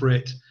go for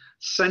it,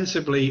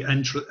 sensibly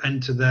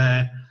enter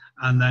there,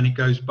 and then it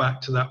goes back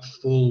to that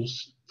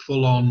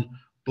full-on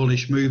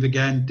bullish move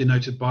again,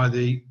 denoted by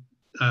the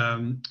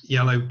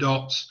yellow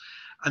dots.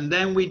 And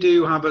then we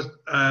do have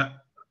a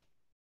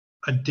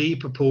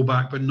deeper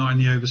pullback, but not in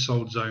the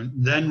oversold zone,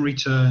 then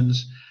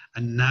returns,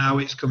 and now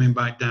it's coming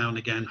back down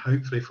again,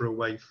 hopefully for a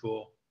wave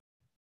 4.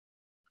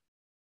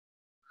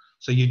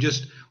 So you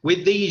just,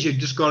 with these, you've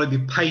just got to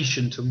be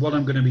patient. And what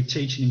I'm going to be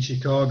teaching in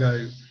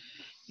Chicago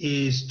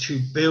is to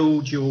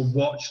build your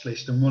watch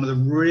list. And one of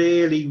the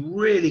really,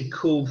 really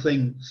cool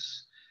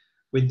things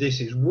with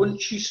this is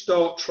once you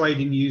start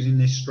trading using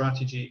this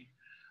strategy,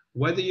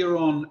 whether you're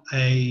on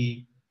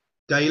a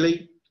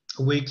daily,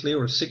 a weekly,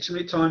 or a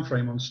 6-minute time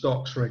frame on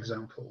stocks, for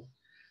example,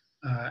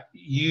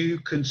 you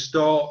can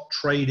start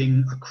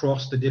trading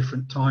across the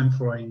different time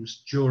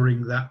frames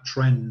during that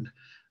trend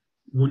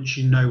once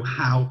you know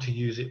how to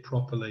use it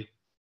properly.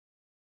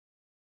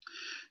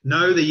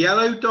 No, the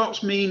yellow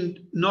dots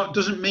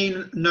doesn't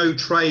mean no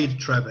trade,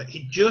 Trevor.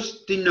 It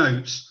just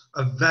denotes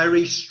a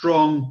very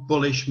strong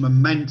bullish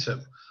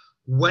momentum.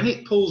 When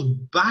it pulls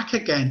back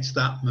against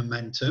that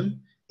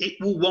momentum, it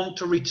will want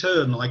to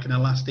return like an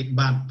elastic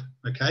band,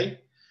 okay?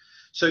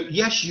 So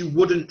yes, you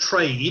wouldn't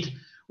trade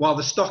while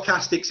the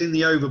stochastic's in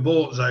the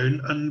overbought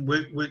zone and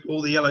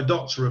all the yellow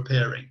dots are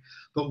appearing.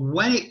 But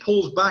when it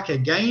pulls back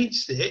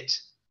against it,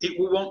 it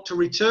will want to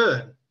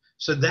return.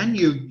 So then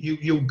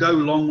you'll go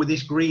along with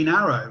this green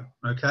arrow,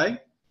 okay?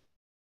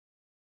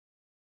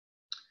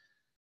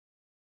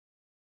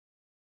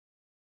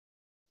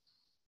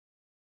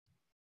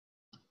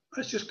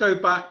 Let's just go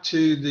back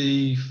to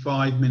the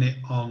 5-minute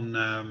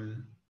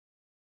on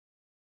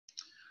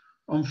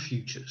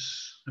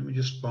futures. Let me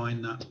just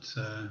find that.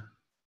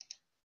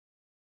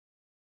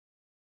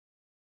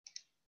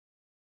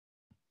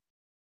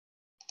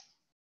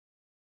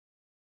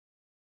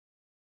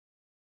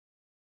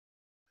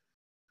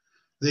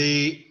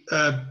 The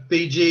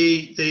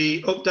BG,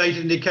 the updated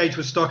indicator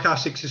of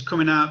stochastics is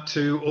coming out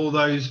to all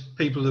those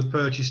people that have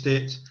purchased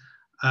it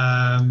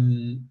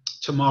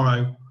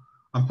tomorrow.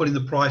 I'm putting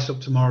the price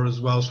up tomorrow as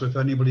well. So if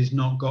anybody's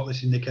not got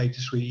this indicator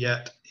suite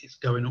yet, it's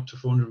going up to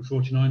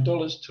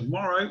 $449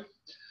 tomorrow.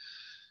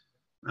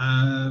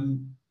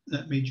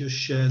 Let me just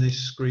share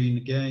this screen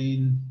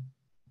again.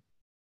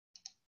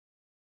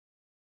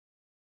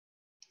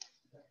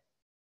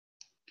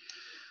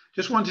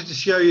 Just wanted to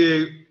show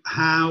you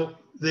how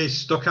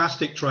this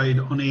stochastic trade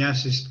on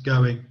ES is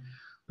going.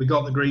 We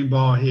got the green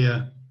bar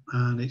here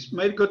and it's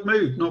made a good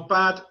move, not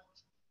bad.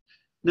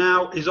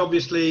 Now is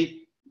obviously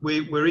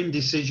we're in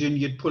decision.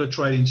 You'd put a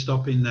trading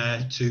stop in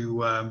there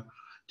to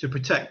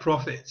protect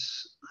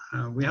profits.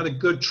 We had a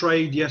good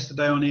trade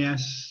yesterday on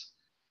ES,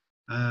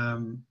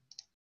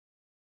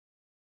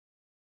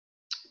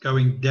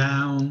 going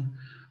down.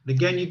 But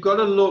again, you've got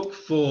to look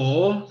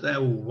for there.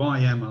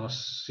 YMRCICS.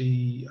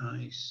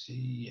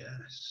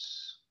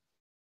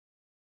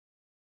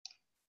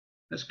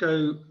 Let's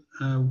go.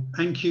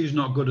 NQ's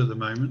not good at the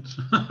moment.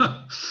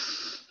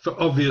 for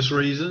obvious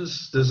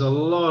reasons. There's a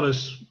lot of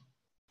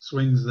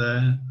swings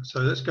there.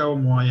 So let's go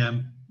on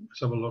YM. Let's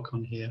have a look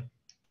on here.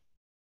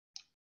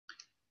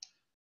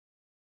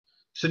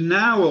 So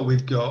now what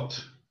we've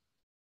got,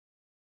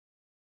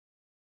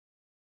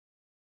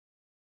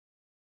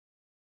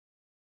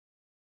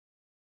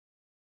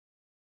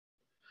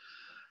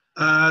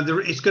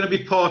 it's going to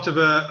be part of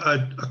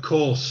a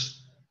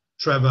course,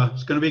 Trevor.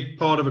 It's going to be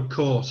part of a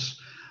course.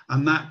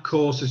 And that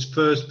course is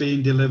first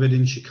being delivered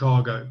in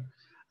Chicago.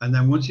 And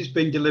then once it's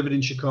been delivered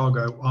in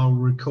Chicago, I'll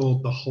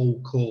record the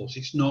whole course.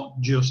 It's not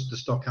just the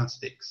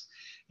stochastics.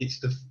 It's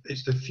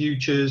the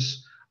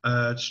futures,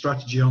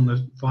 strategy on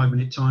the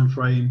 5-minute time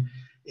frame.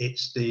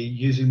 It's the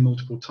using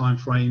multiple time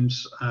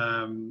frames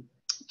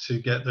to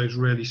get those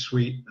really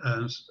sweet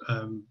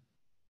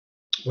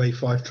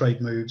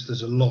Wave5trade moves.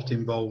 There's a lot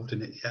involved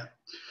in it yet.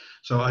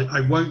 So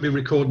I won't be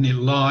recording it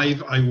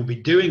live. I will be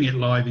doing it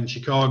live in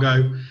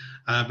Chicago,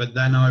 but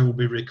then I will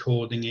be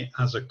recording it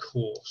as a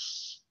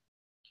course.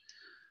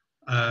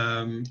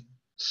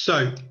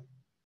 So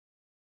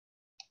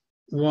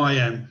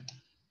YM.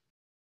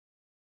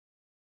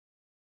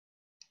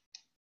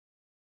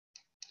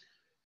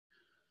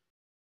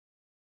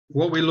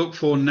 What we look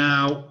for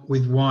now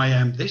with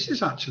YM, this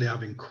is actually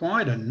having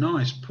quite a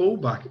nice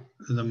pullback at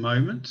the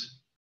moment.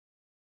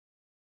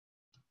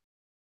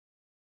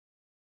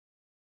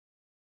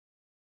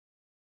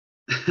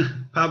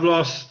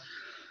 Pavlos,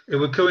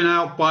 we're coming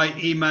out by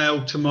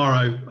email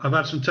tomorrow. I've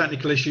had some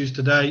technical issues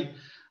today.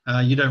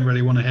 You don't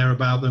really want to hear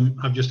about them.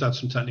 I've just had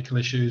some technical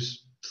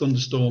issues,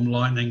 thunderstorm,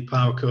 lightning,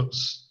 power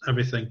cuts,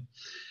 everything.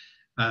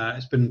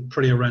 It's been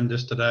pretty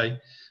horrendous today.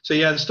 So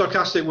yeah, the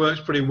stochastic works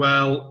pretty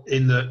well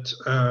in that,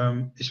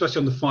 especially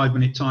on the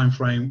 5-minute time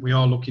frame, we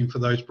are looking for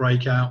those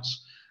breakouts,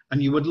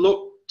 and you would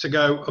look to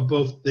go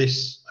above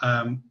this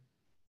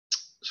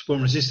support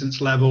and resistance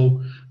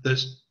level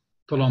that's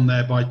put on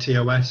there by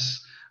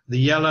TOS. The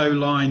yellow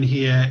line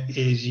here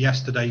is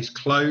yesterday's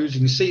close.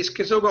 You can see it's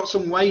still got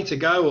some way to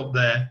go up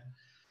there.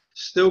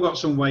 Still got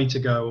some way to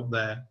go up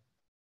there.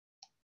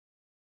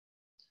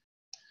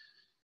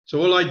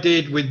 So all I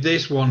did with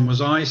this one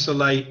was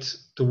isolate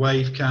the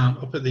wave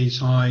count up at these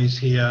highs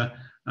here.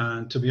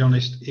 And to be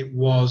honest, it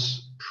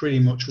was pretty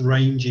much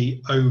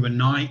rangy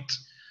overnight.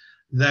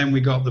 Then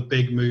we got the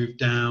big move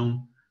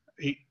down.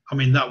 I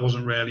mean, that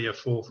wasn't really a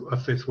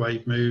fifth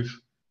wave move.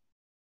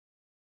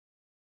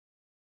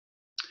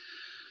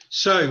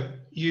 So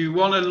you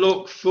want to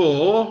look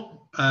for,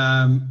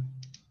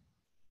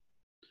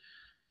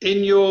 in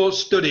your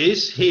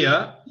studies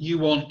here, you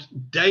want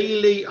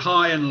daily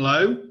high and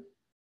low,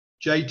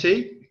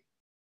 JT,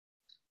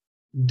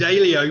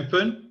 daily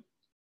open,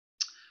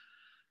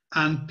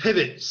 and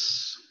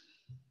pivots.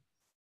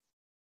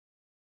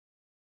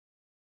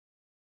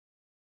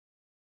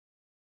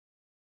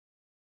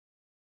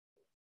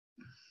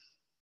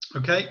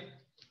 Okay,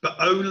 but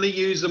only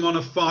use them on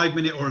a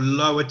 5-minute or a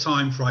lower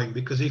time frame,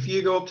 because if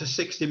you go up to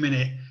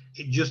 60-minute,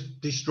 it just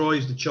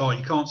destroys the chart.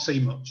 You can't see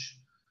much.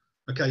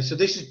 Okay, so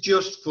this is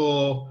just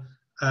for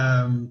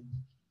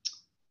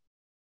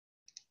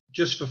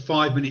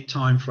 5-minute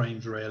time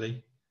frames,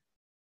 really.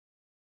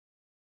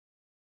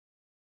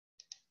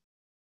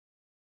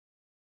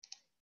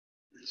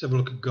 Let's have a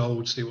look at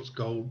gold, see what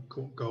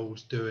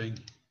gold's doing.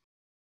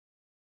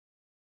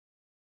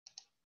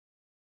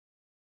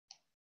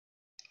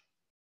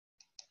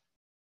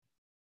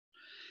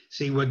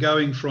 See, we're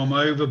going from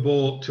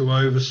overbought to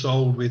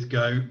oversold with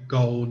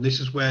gold. This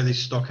is where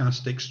this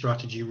stochastic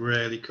strategy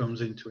really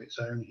comes into its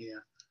own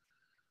here.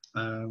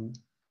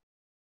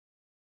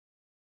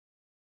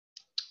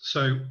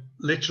 So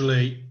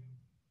literally,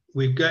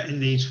 we're getting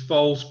these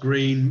false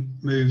green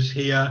moves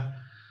here.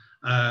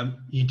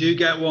 You do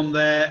get one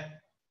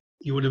there.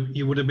 You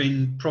would have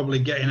been probably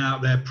getting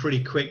out there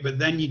pretty quick, but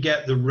then you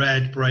get the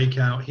red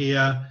breakout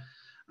here,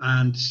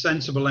 and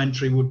sensible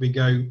entry would be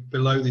go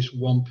below this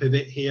one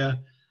pivot here,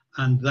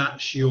 and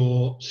that's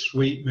your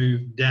sweet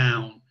move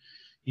down.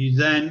 You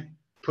then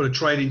put a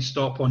trading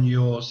stop on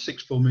your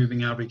 6-4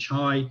 moving average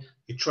high.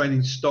 Your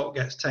trading stop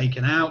gets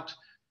taken out.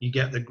 You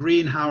get the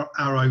green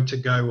arrow to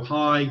go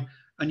high,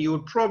 and you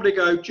would probably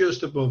go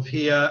just above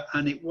here,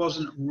 and it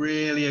wasn't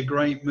really a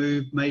great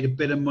move, made a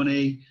bit of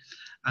money.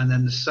 And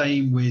then the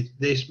same with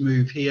this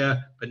move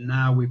here, but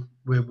now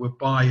we're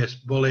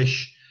biased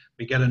bullish.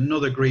 We get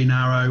another green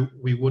arrow.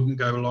 We wouldn't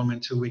go long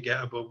until we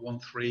get above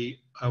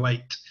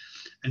 1308.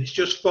 And it's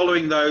just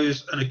following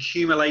those and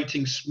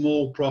accumulating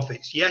small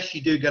profits. Yes,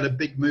 you do get a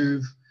big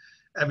move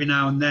every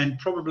now and then,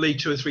 probably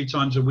 2 or 3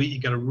 times a week. You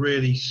get a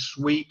really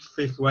sweet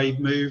 5th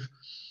wave move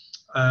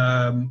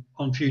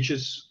on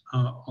futures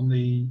on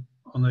the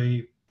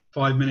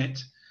 5-minute.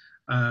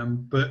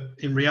 But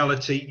in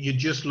reality, you're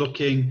just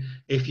looking,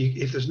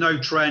 if there's no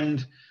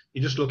trend,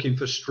 you're just looking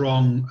for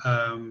strong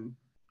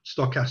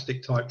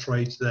stochastic type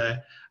trades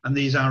there, and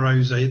these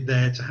arrows are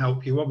there to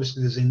help you.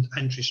 Obviously there's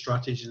entry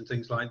strategies and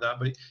things like that,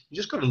 but you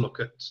just got to look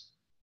at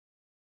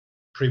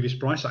previous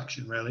price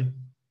action, really.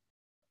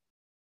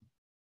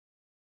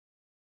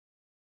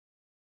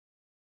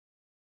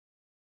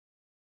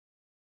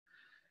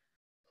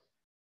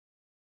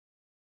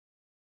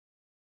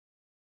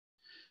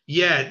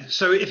 Yeah,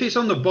 so if it's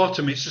on the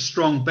bottom, it's a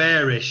strong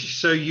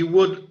bearish. So you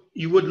would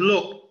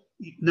look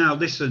now.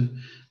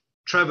 Listen,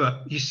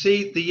 Trevor, you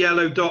see the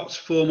yellow dots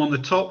form on the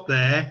top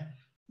there.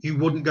 You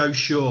wouldn't go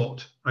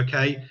short.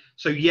 Okay,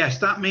 so yes,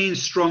 that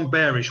means strong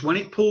bearish. When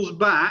it pulls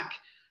back,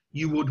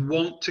 you would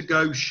want to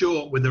go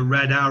short with a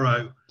red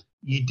arrow.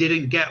 You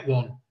didn't get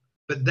one,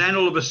 but then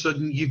all of a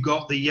sudden you've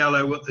got the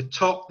yellow at the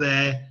top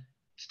there.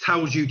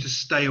 Tells you to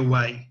stay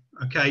away.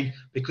 Okay,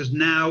 because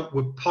now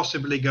we're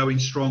possibly going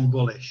strong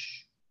bullish.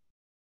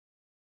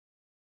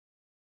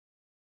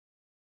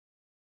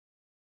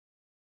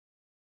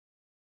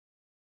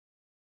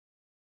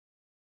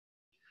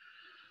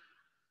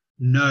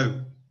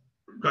 No.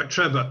 Right,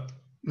 Trevor,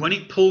 when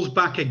it pulls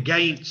back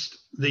against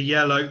the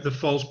yellow, the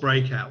false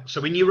breakout.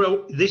 So when you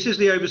roll, this is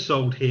the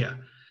oversold here.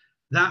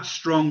 That's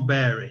strong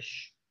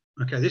bearish.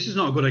 Okay, this is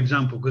not a good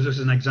example because this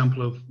is an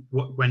example of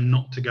when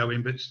not to go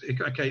in, but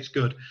okay, it's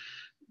good.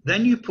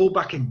 Then you pull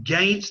back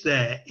against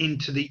there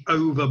into the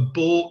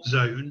overbought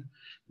zone.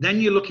 Then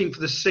you're looking for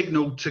the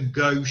signal to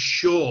go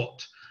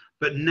short.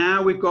 But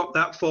now we've got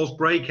that false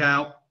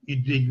breakout,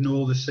 you'd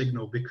ignore the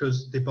signal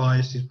because the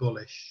bias is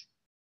bullish.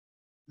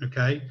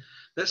 Okay,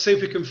 let's see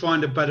if we can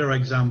find a better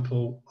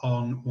example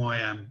on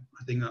YM.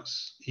 I think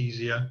that's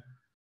easier.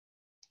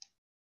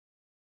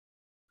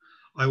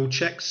 I will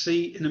check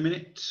C in a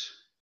minute,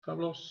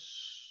 Pavlos.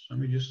 Let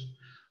me just,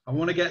 I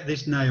want to get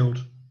this nailed.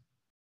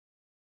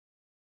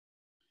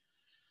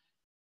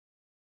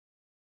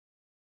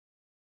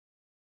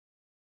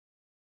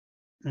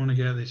 I want to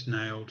get this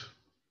nailed.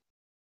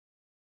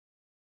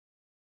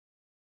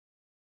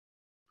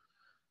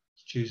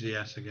 Let's choose the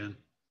S again.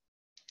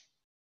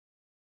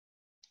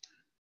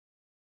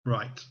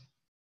 Right.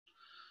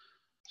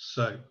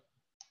 So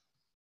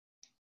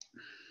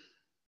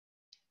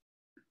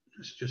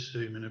let's just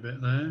zoom in a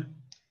bit there.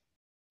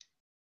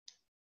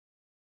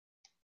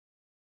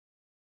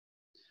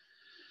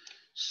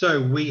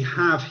 So we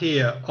have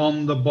here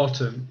on the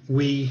bottom,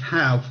 we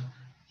have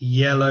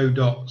yellow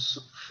dots,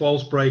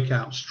 false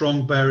breakout,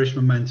 strong bearish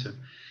momentum.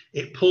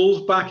 It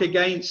pulls back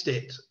against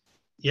it.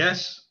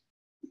 Yes,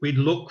 we'd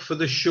look for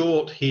the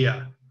short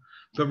here.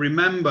 But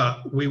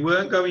remember, we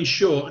weren't going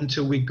short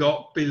until we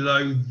got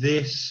below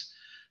this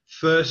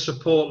first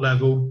support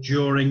level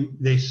during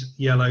this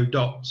yellow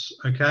dots,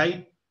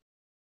 okay?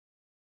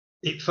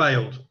 It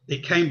failed.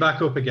 It came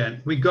back up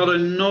again. We got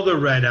another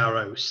red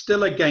arrow,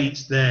 still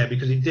against there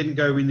because it didn't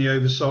go in the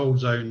oversold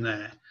zone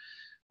there.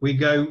 We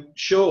go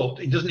short.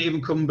 It doesn't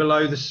even come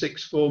below the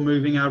 6-4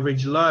 moving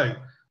average low.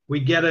 We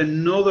get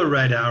another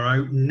red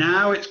arrow.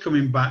 Now it's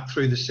coming back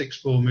through the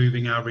 6-4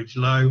 moving average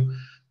low.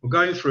 We're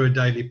going through a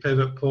daily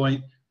pivot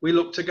point. We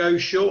look to go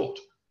short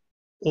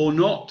or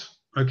not,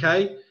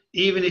 okay?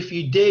 Even if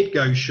you did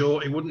go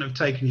short, it wouldn't have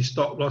taken your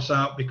stop loss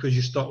out because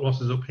your stop loss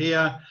is up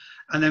here.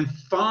 And then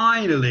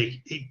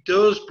finally, it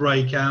does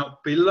break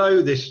out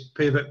below this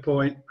pivot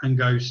point and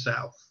goes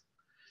south.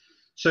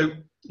 So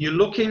you're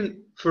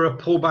looking for a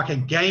pullback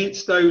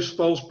against those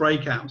false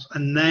breakouts.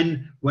 And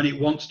then when it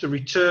wants to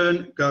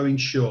return, going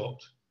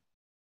short.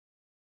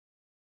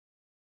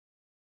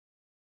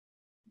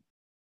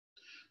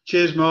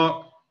 Cheers,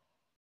 Mark.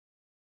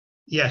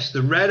 Yes,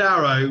 the red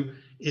arrow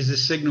is the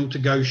signal to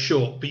go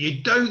short, but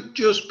you don't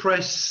just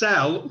press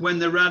sell when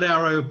the red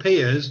arrow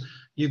appears.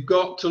 You've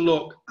got to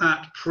look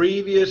at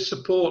previous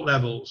support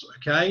levels,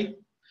 okay?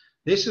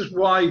 This is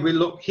why we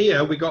look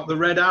here, we got the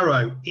red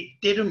arrow. It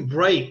didn't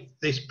break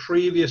this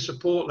previous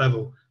support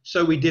level,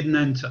 so we didn't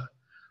enter.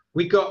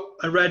 We got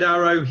a red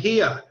arrow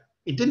here.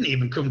 It didn't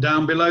even come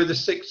down below the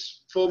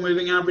 6-4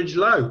 moving average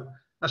low.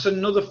 That's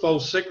another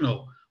false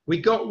signal. We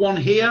got one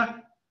here,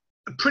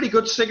 a pretty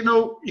good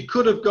signal. You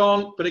could have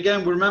gone, but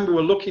again, remember,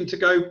 we're looking to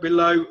go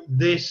below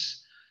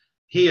this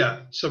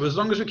here. So as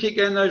long as we keep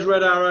getting those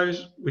red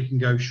arrows, we can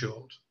go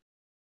short.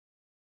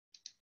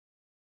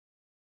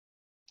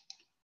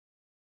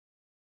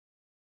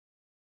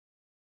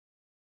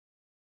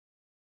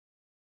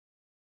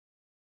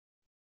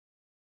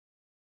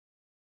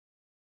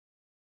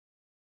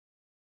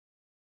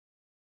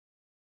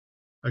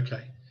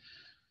 Okay,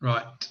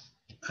 right.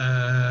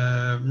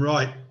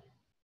 Right.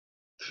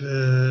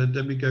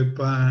 Let me go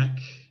back.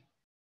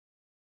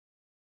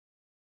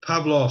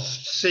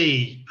 Pavlos,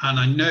 C, and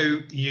I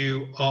know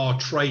you are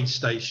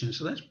TradeStation,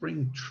 so let's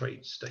bring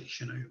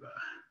TradeStation over.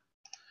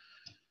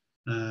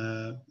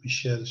 Let me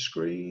share the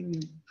screen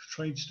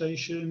for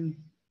TradeStation.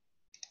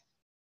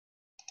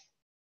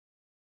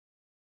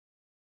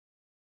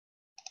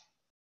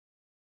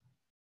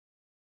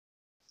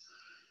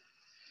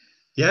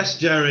 Yes,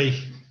 Jerry,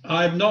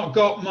 I've not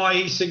got my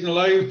e-signal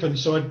open,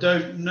 so I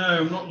don't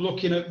know. I'm not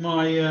looking at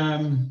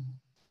my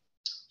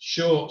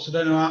shorts. I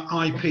don't know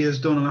how IP has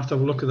done. I'll have to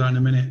have a look at that in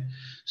a minute.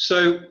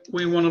 So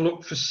we want to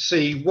look for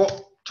C.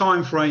 What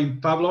time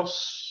frame, Pavlos?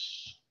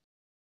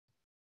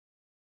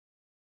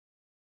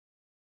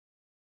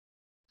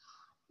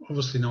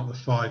 Obviously not the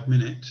 5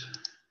 minute.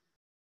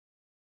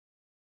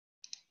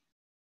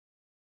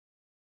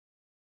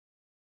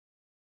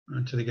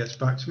 Until he gets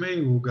back to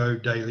me, we'll go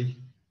daily.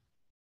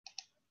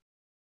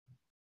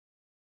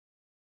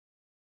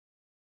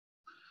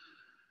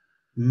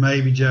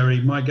 Maybe,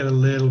 Jerry, might get a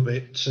little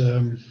bit.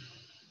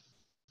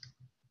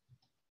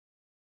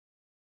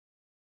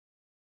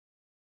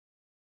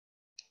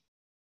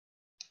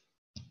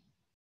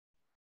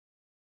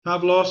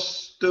 Pavlos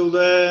still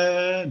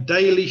there.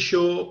 Daily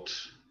short.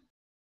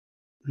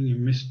 I think you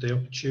missed the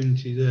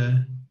opportunity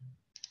there.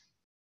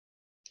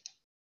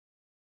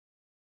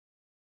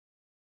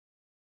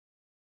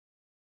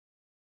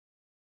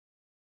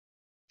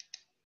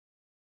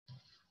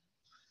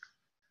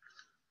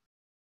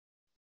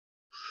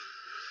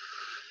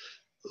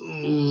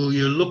 Oh,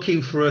 you're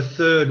looking for a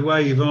third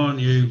wave,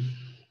 aren't you?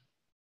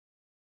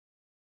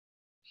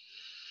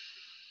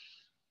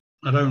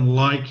 I don't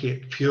like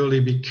it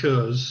purely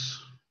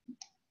because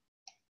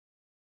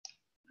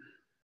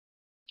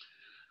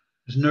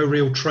there's no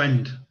real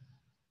trend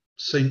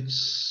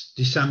since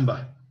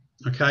December.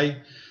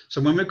 Okay,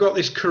 so when we've got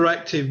this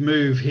corrective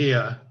move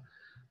here,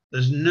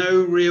 there's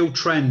no real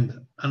trend.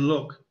 And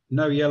look,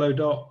 no yellow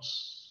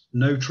dots,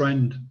 no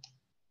trend.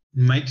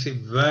 Makes it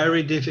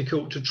very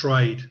difficult to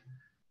trade.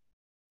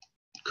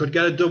 Could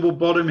get a double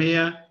bottom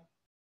here.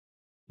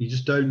 You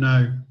just don't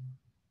know.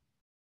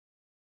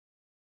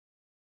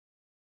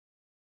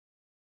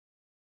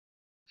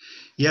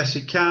 Yes,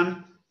 it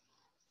can.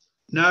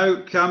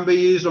 No, can be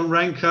used on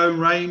Renko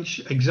and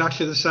range.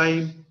 Exactly the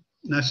same.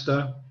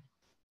 Nestor,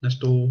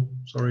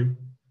 sorry.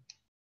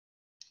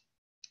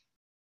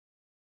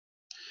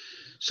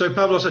 So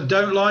Pavlos, I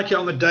don't like it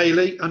on the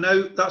daily. I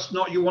know that's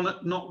not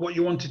what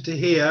you wanted to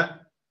hear,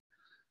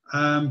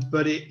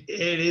 but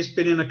it has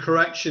been in a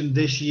correction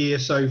this year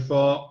so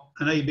far,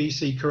 an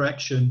ABC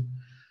correction,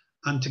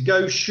 and to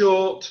go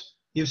short,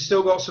 you've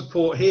still got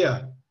support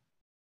here.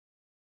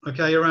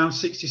 Okay, around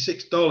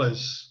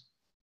 $66.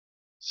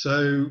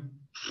 So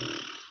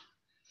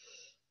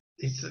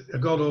it's a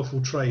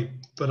god-awful trade,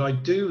 but I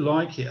do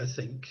like it, I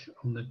think,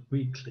 on the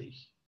weekly.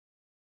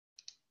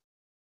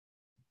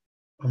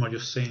 Or am I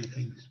just seeing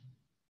things?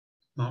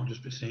 Might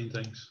just be seeing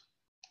things.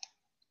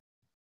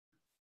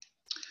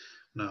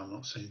 No, I'm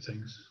not seeing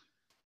things.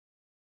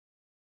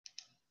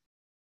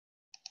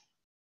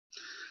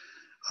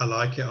 I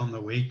like it on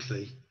the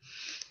weekly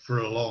for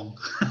a long.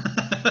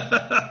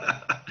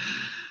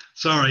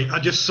 Sorry, I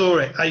just saw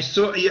it. I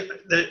saw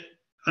that.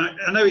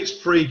 I know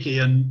it's freaky,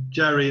 and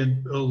Jerry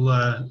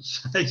will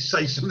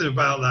say something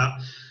about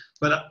that,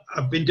 but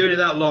I've been doing it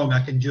that long.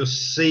 I can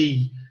just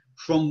see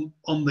from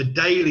on the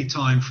daily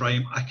time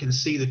frame. I can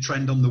see the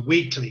trend on the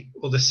weekly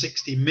or the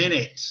 60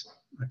 minutes.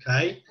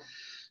 Okay,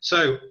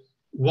 so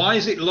why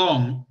is it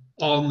long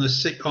on the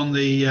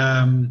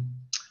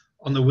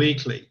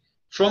weekly?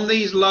 From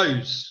these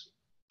lows,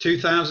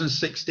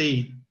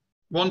 2016,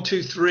 1,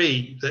 2,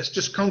 3. Let's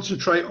just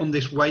concentrate on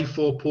this wave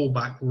 4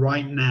 pullback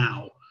right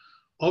now.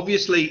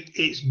 Obviously,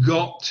 it's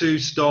got to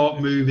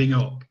start moving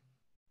up,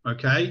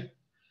 okay?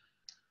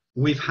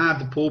 We've had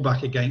the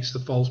pullback against the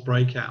false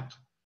breakout.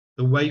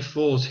 The wave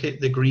 4's hit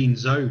the green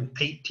zone,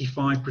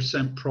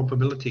 85%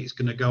 probability it's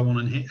going to go on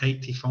and hit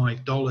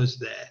 $85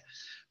 there.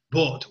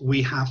 But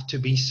we have to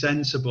be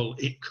sensible.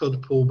 It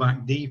could pull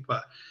back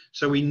deeper.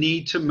 So we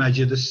need to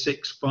measure the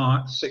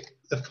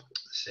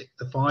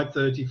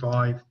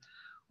 535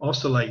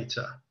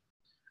 oscillator.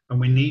 And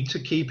we need to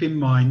keep in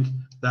mind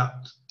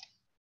that,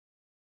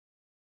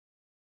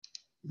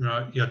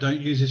 right, yeah, I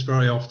don't use this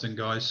very often,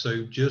 guys,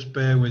 so just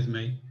bear with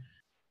me.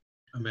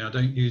 I mean, I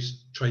don't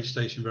use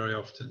TradeStation very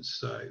often.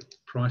 So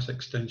price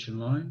extension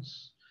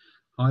lines.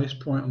 Highest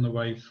point on the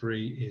wave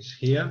 3 is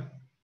here.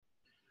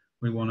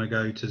 We want to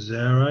go to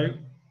 0.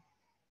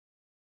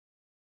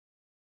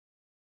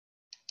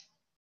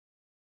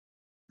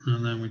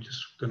 And then we're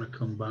just going to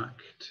come back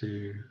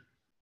to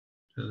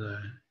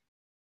there.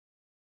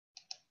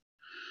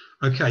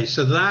 Okay,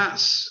 so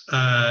that's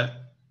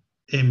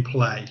in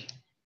play.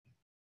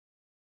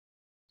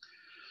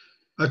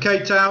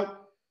 Okay, Tao,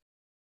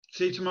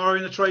 see you tomorrow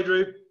in the trade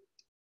room.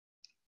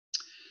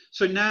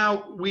 So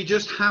now we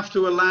just have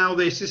to allow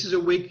this. This is a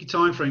weekly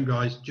time frame,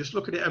 guys. Just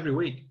look at it every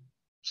week.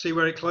 See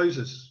where it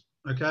closes,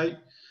 okay?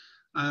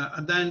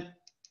 And then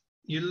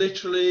you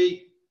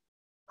literally,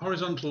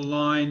 horizontal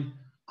line,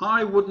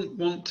 I wouldn't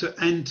want to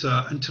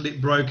enter until it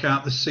broke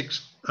out the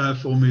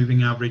 6-4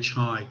 moving average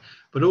high.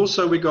 But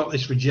also we got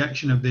this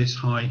rejection of this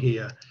high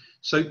here.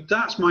 So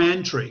that's my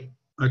entry,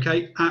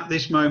 okay, at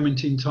this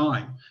moment in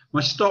time.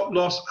 My stop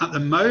loss at the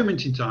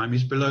moment in time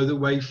is below the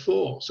wave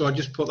 4. So I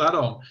just put that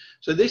on.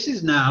 So this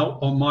is now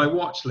on my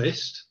watch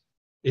list.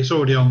 It's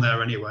already on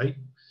there anyway.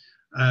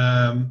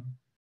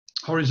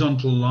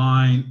 Horizontal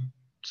line,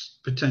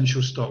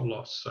 potential stop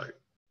loss. So,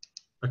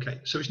 okay,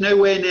 so it's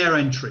nowhere near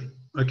entry,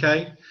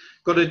 okay?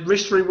 Got a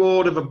risk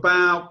reward of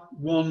about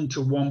 1 to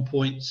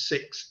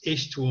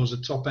 1.6-ish towards the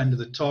top end of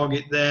the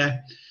target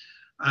there.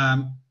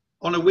 On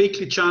a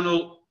weekly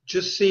channel,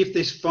 just see if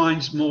this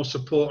finds more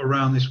support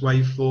around this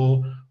wave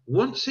 4.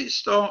 Once it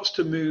starts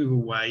to move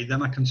away,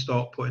 then I can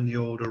start putting the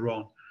order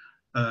on.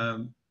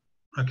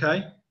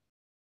 Okay.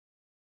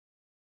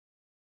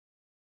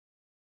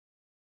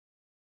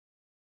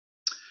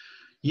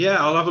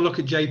 Yeah, I'll have a look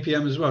at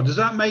JPM as well. Does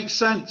that make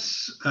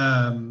sense?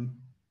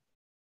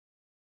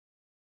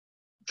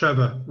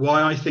 Trevor,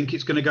 why I think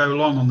it's going to go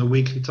long on the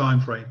weekly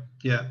time frame.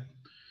 Yeah.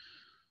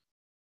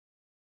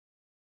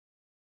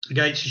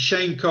 Again, it's a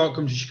shame can't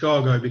come to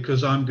Chicago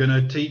because I'm going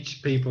to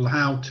teach people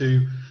how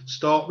to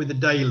start with the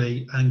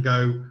daily and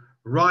go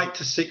right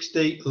to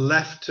 60,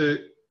 left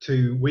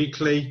to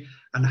weekly,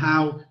 and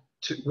how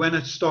to, when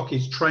a stock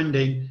is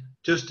trending,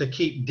 just to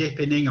keep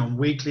dipping in on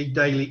weekly,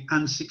 daily,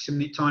 and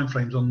 60-minute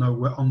timeframes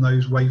on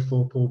those wave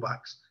 4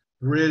 pullbacks.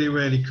 Really,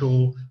 really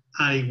cool,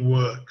 and it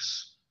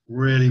works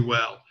really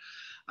well.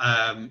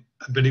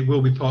 But it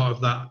will be part of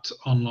that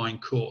online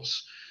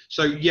course.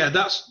 So yeah,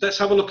 let's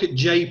have a look at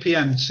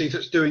JPM, see if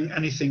it's doing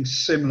anything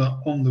similar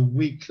on the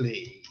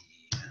weekly.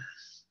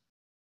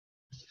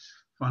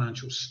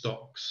 Financial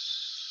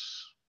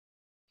stocks.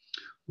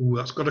 Ooh,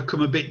 that's got to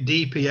come a bit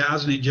deeper, yeah,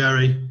 hasn't it,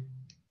 Jerry?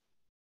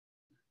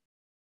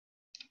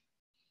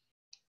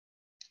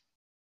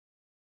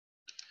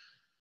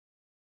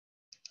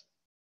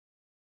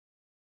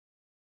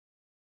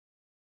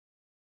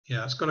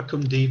 Yeah, it's got to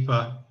come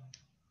deeper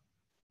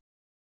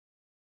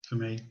for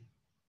me.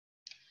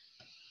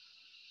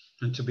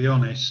 And to be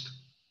honest,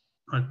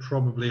 I'd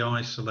probably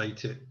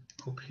isolate it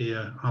up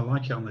here. I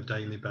like it on the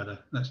daily better.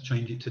 Let's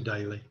change it to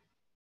daily.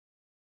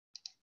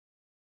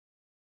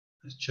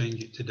 Let's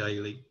change it to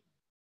daily.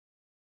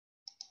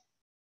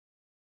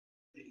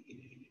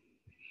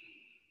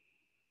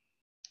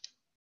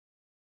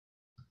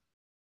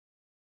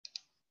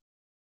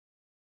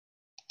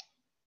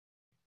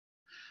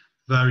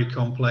 Very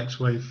complex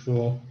wave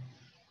 4.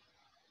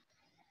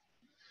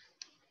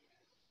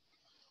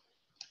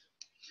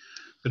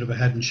 Bit of a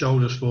head and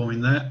shoulders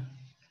forming there.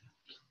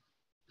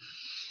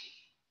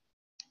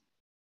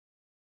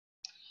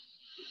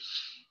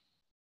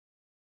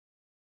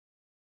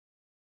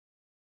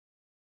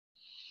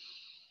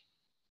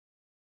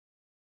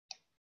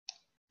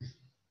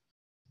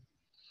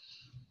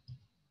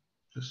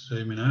 Just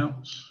zooming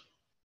out.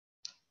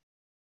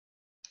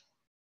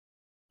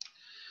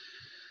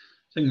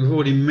 I think we've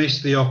already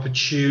missed the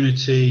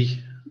opportunity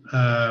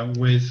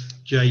with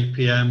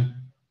JPM.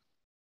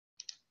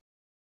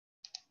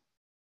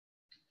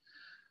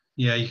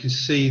 Yeah, you can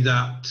see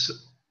that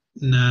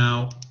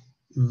now.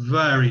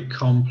 Very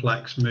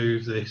complex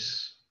move,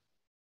 this.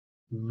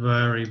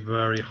 Very,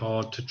 very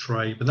hard to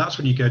trade. But that's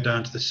when you go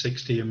down to the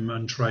 60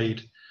 and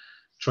trade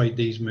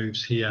these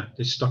moves here.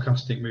 This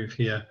stochastic move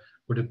here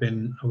would have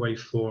been a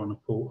wave 4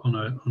 on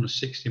a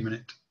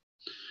 60-minute.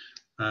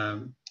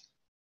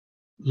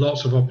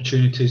 Lots of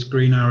opportunities.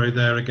 Green arrow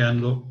there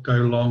again. Look, go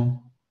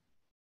long.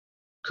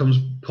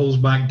 Pulls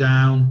back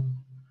down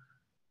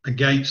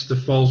against the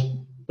false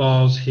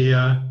bars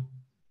here.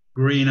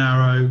 Green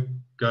arrow.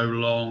 Go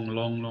long,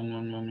 long, long,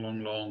 long, long,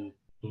 long, long.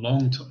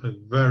 Long. A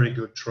very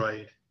good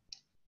trade.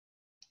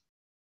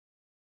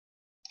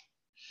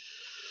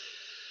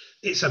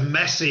 It's a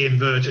messy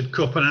inverted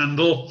cup and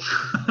handle.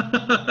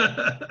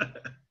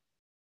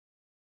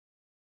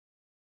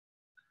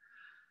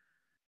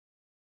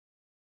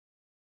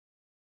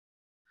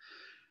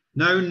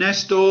 No,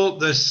 Nestor,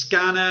 the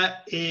scanner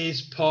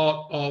is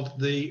part of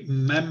the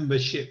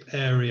membership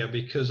area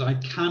because I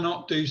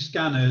cannot do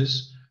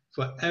scanners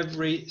for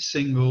every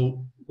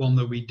single one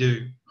that we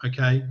do,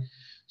 okay?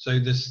 So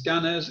the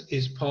scanners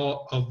is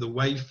part of the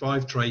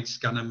Wave5trade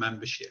scanner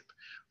membership,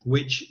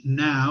 which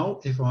now,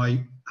 if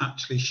I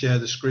actually share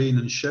the screen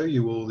and show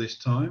you all this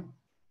time,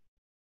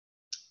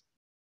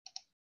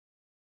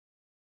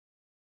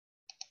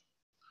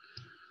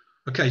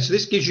 okay, so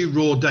this gives you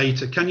raw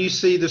data. Can you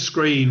see the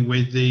screen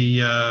with the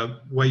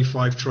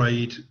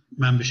Wave5trade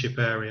membership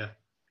area?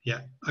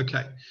 Yeah,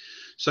 okay.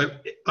 So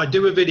I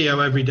do a video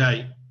every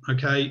day,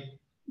 okay?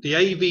 The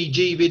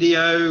AVG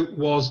video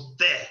was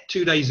there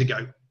 2 days ago,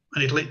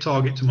 and it'll hit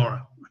target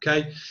tomorrow,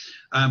 okay?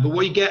 But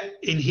what you get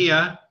in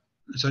here,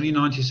 it's only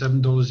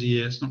 $97 a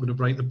year. It's not going to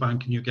break the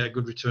bank, and you get a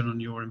good return on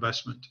your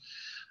investment.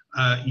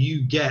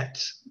 You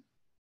get,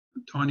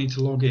 do I need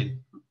to log in?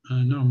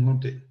 No, I'm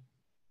logged in.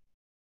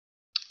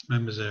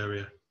 Members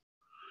area.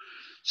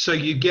 So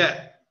you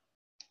get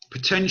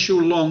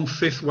potential long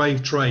 5th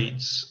wave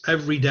trades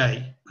every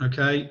day,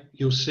 okay?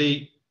 You'll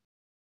see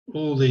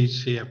all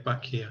these here,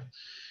 back here.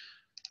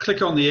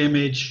 Click on the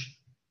image,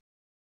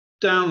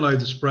 download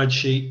the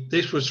spreadsheet.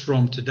 This was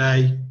from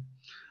today,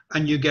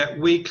 and you get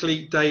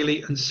weekly,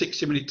 daily, and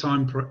 60-minute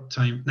time.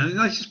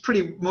 Now, this is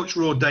pretty much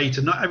raw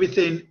data. Not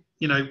everything,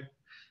 you know,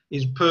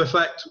 is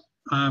perfect,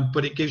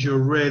 but it gives you a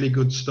really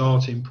good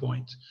starting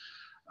point.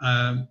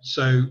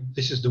 So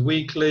this is the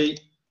weekly,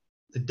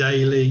 the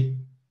daily,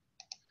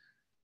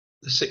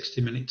 the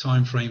 60-minute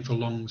time frame for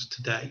longs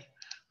today.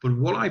 But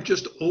what I've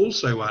just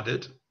also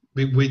added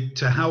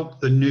to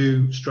help the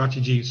new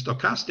strategy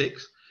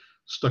stochastic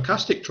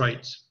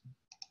trades.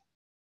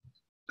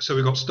 So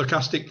we've got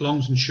stochastic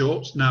longs and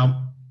shorts.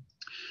 Now,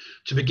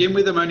 to begin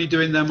with, I'm only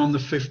doing them on the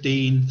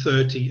 15,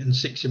 30, and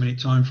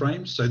 60-minute time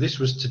frames. So this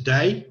was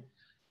today,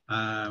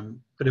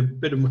 but a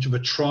bit of much of a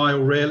trial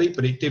really,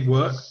 but it did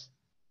work.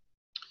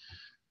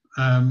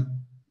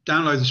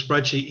 Download the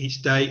spreadsheet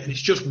each day, and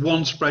it's just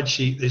one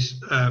spreadsheet this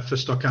for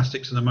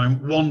stochastics at the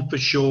moment, one for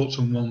shorts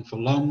and one for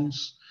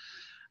longs.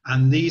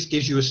 and these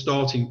gives you a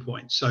starting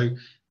point. So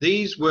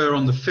these were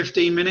on the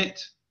 15-minute,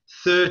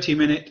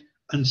 30-minute,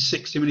 and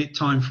 60-minute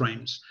time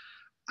frames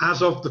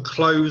as of the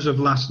close of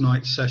last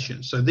night's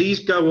session. So these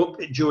go up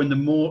during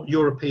the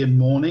European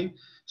morning.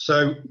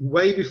 So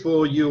way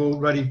before you're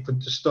ready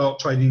to start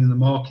trading in the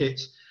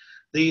markets,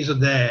 these are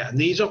there. And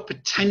these are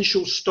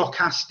potential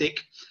stochastic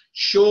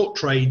short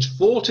trades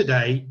for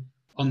today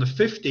on the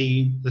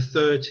 15, the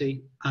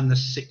 30, and the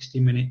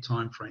 60-minute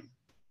time frame.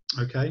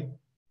 Okay.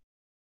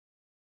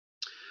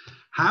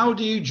 How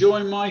do you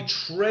join my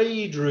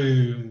trade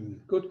room?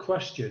 Good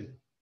question.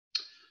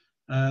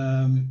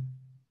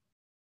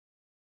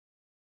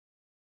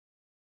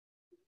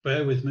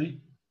 Bear with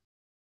me.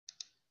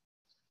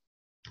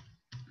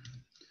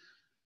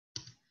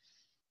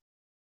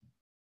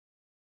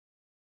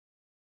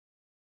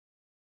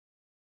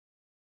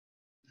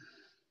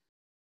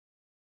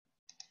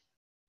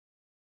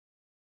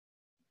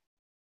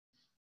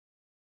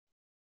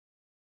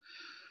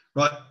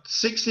 Right,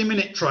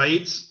 60-minute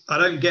trades, I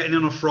don't get in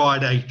on a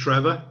Friday,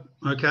 Trevor,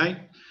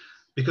 okay?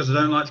 Because I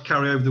don't like to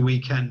carry over the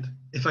weekend.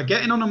 If I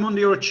get in on a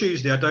Monday or a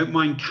Tuesday, I don't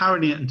mind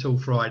carrying it until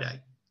Friday,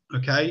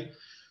 okay?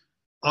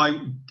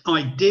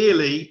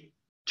 Ideally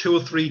 2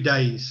 or 3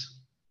 days.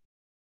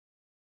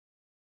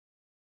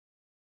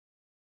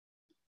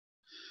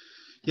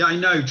 Yeah, I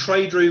know,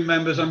 trade room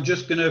members, I'm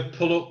just gonna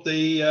pull up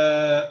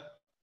the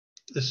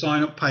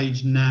sign up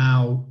page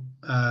now,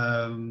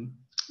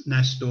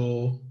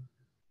 Nestor,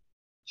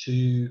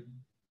 to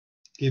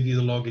give you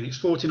the login. It's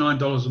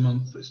 $49 a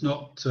month. It's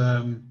not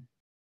a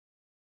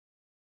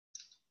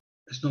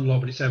lot,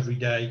 but it's every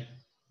day,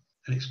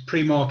 and it's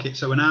pre-market.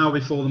 So an hour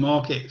before the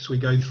markets, we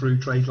go through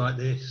trades like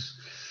this.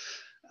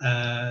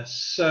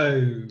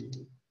 So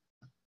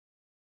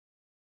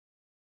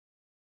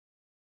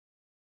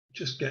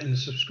just getting the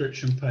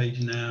subscription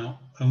page now,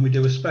 and we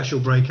do a special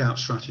breakout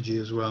strategy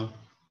as well.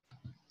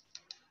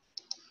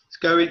 It's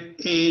going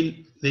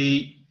in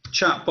the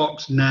chat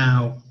box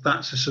now.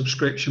 That's a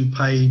subscription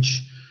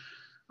page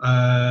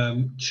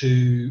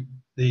to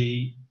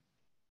the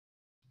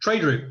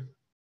trade room,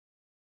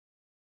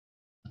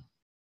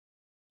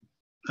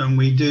 and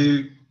we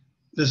do.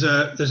 There's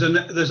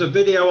a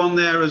video on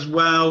there as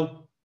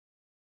well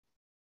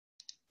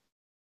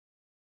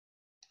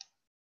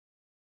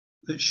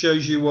that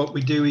shows you what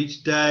we do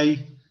each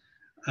day.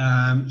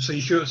 So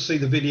you should see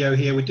the video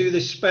here. We do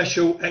this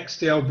special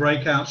XTL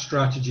breakout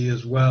strategy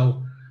as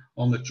well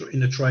on in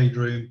the trade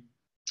room,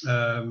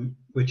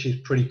 which is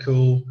pretty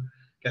cool.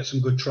 Get some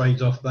good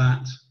trades off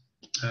that.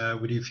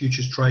 We do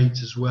futures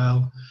trades as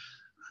well.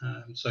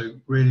 So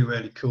really,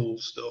 really cool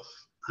stuff.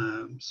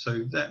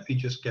 So let me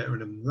just get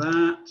rid of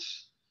that.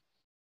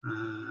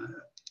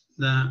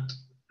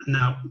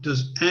 Now,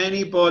 does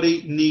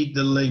anybody need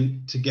the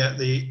link to get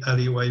the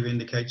Elliott Wave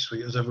Indicator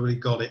Suite? Has everybody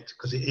got it?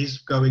 Because it is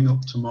going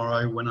up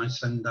tomorrow when I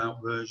send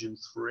out version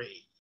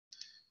 3.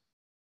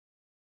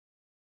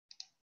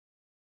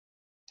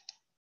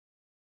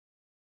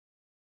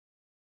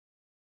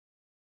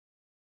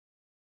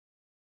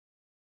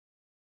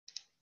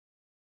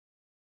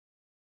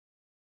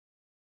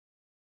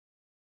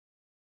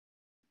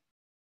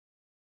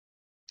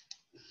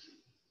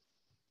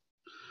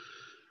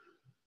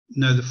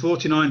 No, the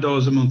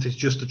 $49 a month is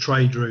just a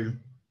trade room.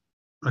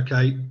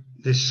 Okay,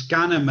 the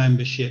scanner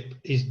membership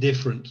is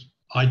different.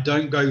 I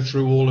don't go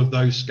through all of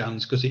those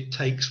scans because it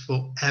takes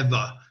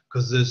forever,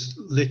 because there's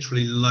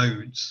literally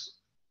loads.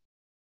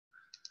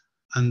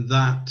 And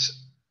that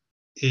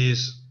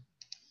is,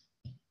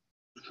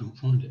 I can't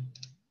find it.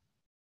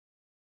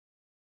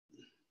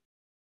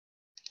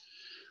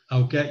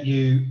 I'll get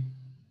you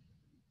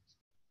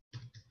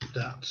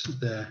that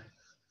there.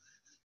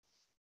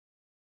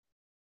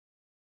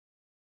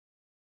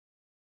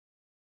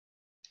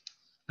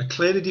 I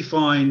clearly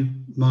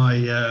define my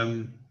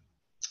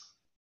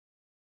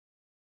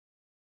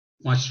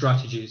my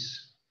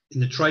strategies.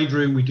 In the trade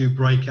room, we do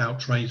breakout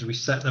trades. We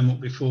set them up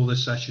before the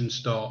session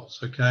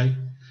starts, okay?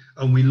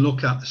 And we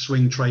look at the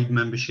swing trade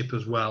membership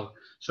as well.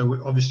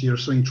 So obviously you're a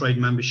swing trade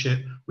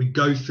membership. We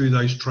go through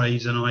those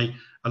trades and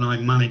I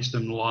manage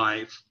them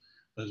live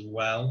as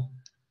well.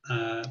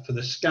 For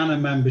the scanner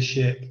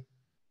membership,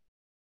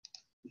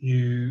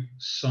 you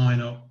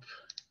sign up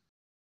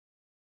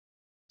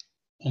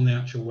on the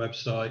actual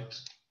website,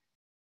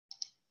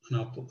 and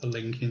I'll put the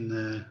link in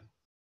there.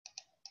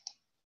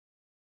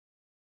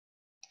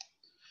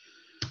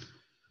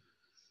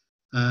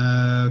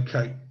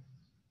 Okay,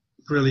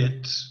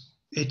 brilliant.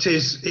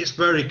 It's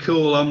very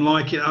cool. I'm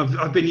liking it.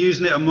 I've been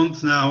using it a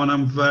month now, and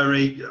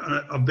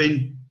I've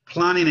been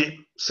planning it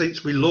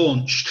since we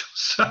launched.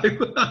 So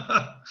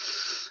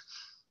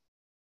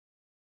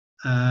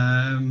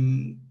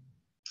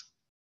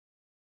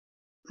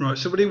right,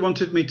 somebody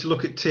wanted me to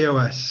look at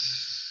TOS.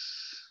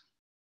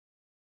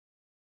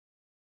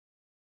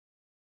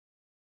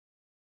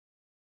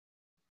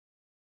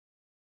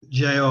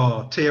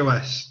 JR,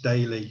 TOS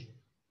daily.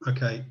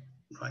 Okay,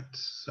 right.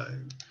 So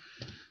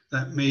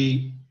let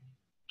me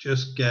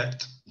just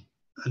get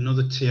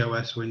another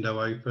TOS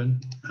window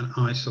open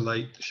and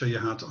show you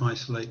how to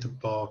isolate the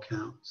bar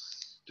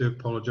counts. do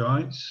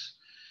apologize.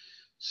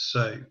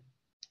 So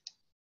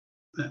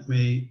let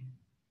me.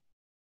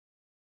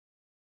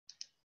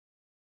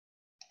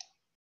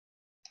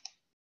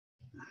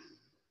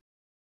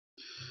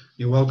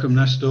 You're welcome,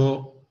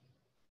 Nestor.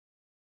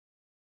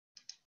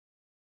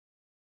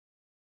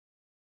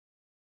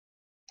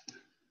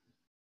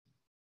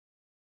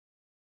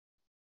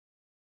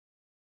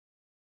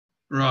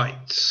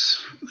 Right,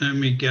 let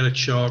me get a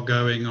chart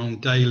going on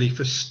daily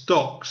for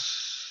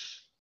stocks.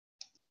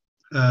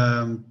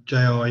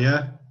 JR,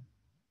 yeah?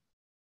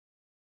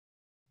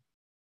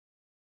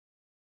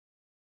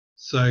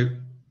 So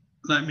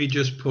let me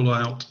just pull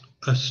out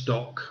a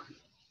stock.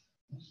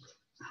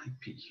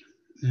 IP.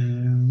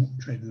 What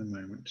trade in the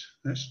moment?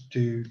 Let's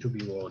do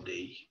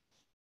WRD.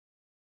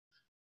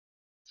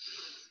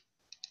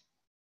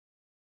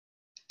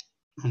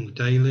 On the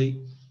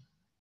daily.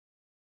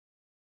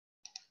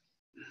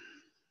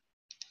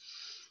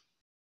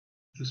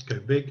 Let's go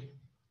big.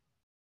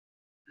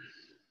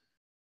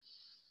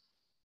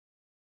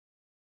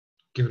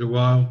 Give it a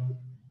while.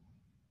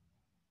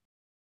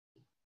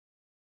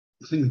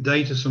 I think the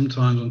data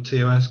sometimes on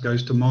TOS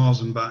goes to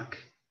Mars and back.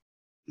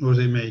 Or is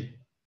it me?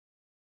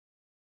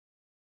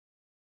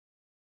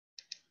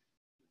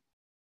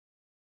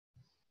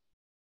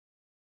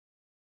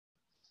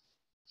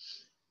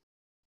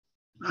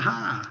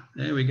 Aha,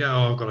 there we go.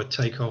 I've got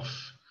to take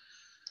off.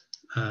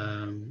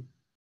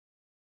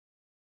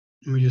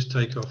 Let me just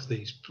take off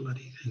these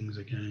bloody things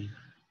again.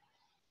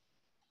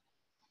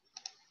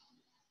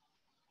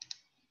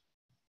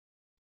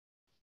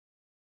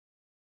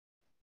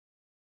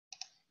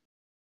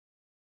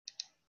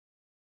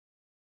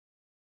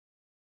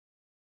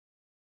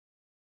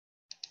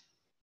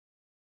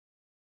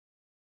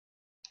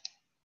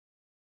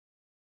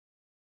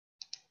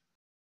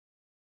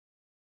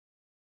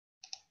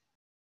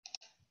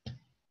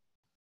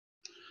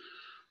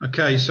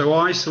 Okay, so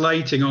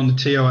isolating on the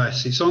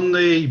TOS. It's on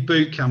the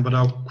boot camp, but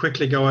I'll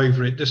quickly go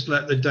over it. Just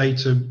let the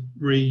data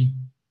rejig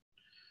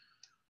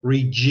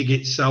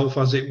itself,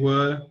 as it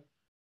were.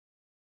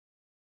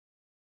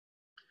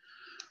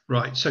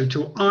 Right, so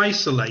to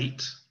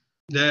isolate,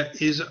 there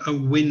is a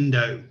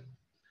window.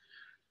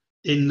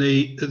 At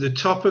the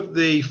top of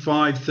the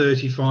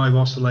 535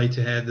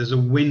 oscillator here, there's a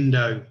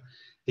window.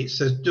 It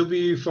says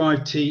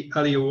W5T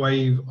Elliott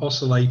Wave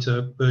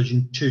Oscillator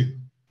version 2.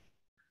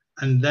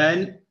 And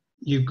then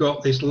you've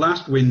got this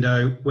last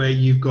window where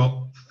you've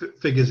got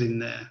figures in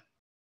there.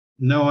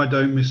 No, I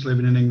don't miss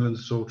living in England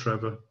at all,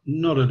 Trevor.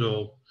 Not at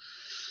all.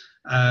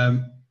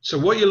 So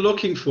what you're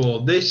looking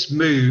for, this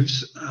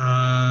moves,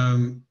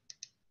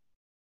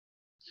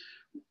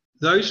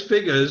 those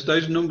figures,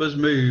 those numbers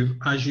move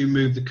as you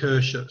move the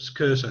cursor,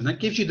 and that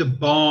gives you the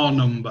bar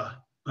number,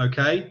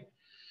 okay?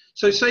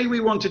 So say we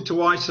wanted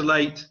to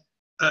isolate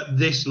at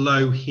this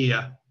low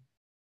here.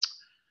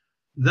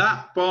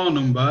 That bar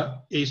number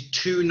is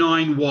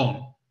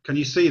 291. Can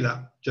you see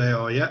that,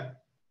 JR, yeah?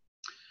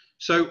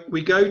 So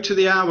we go to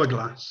the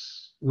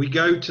hourglass. We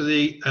go to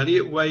the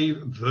Elliott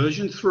Wave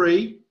version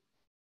 3.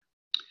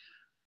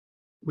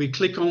 We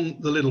click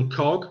on the little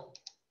cog,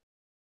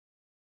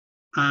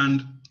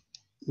 and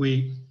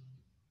where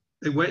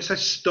it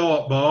says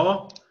start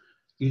bar,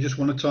 you just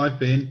want to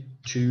type in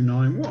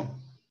 291.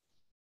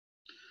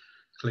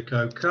 Click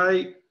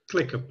OK,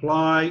 click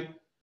apply.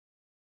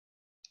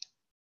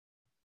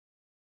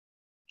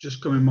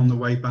 Just coming on the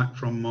way back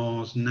from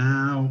Mars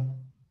now.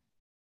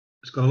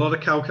 It's got a lot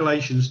of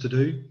calculations to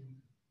do.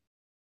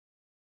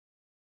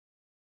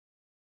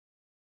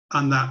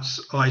 And that's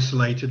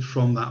isolated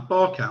from that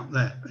bar count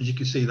there. As you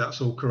can see,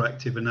 that's all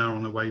corrective, and now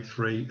on the wave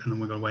 3, and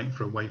then we're going to wait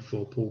for a wave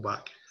 4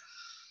 pullback.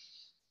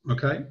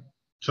 Okay,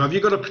 so have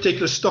you got a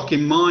particular stock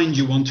in mind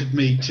you wanted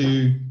me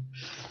to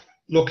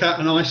look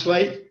at and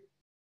isolate?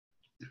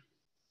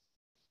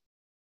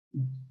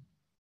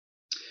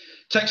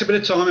 Takes a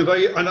bit of time.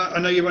 I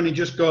know you've only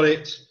just got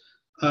it,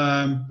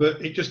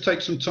 but it just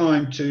takes some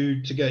time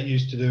to get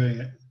used to doing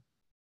it.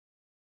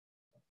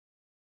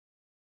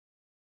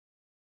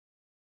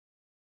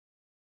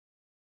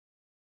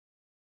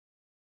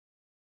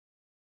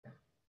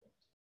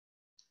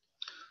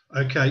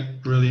 Okay,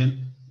 brilliant.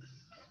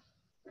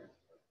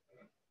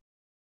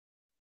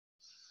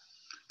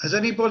 Has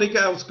anybody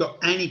else got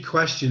any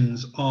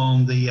questions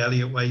on the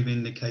Elliott Wave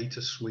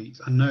Indicator Suite?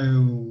 I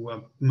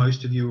know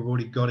most of you have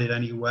already got it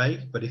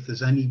anyway, but if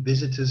there's any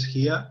visitors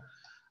here,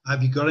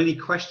 have you got any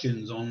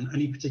questions on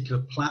any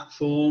particular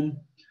platform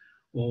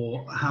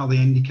or how the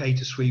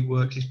Indicator Suite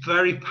works? It's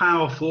very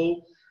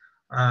powerful,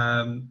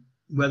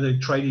 whether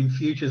trading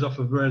futures off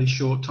a really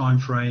short time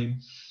frame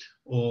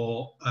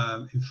or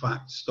in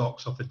fact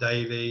stocks off a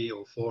daily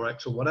or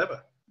forex or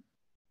whatever.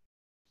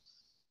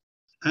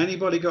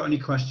 Anybody got any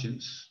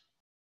questions?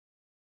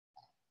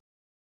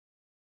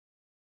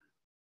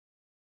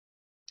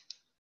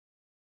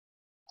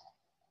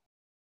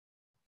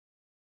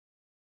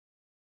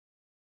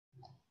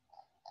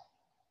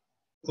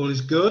 All is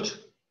good.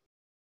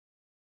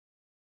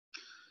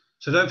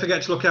 So don't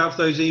forget to look out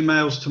for those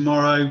emails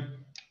tomorrow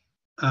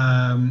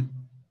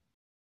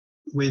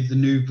with the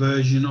new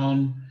version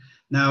on.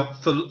 Now,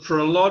 for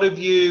a lot of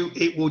you,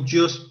 it will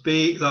just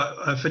be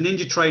like for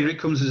NinjaTrader, it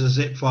comes as a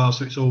zip file,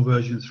 so it's all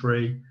version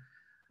 3.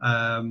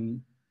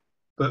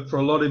 But for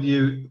a lot of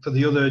you, for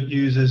the other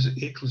users,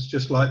 it was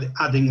just like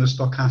adding the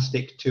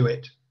stochastic to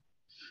it.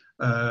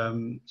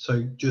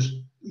 So just,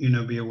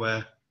 be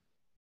aware.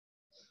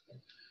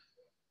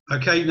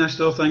 Okay,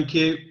 Nestor, thank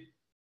you.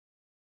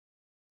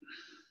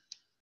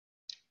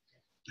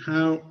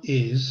 How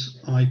is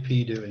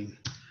IP doing?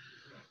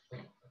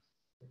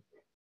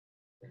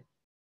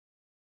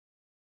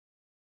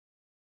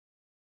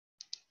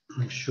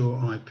 I'm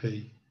sure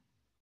IP.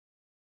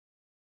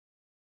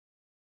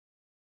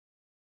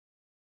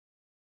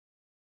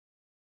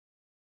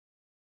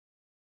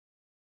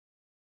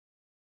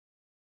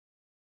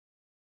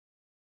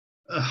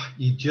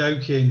 You're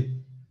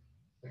joking.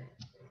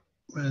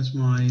 Where's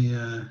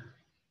my...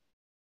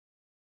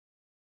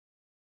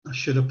 I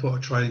should have put a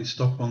trading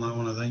stop on that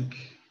one, I think.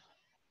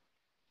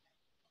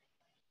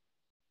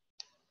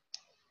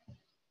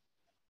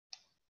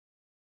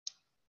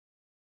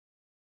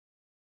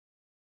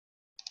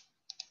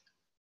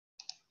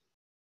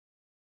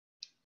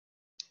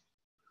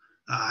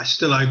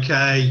 Still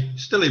okay.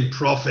 Still in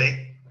profit.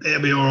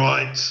 It'll be all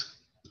right.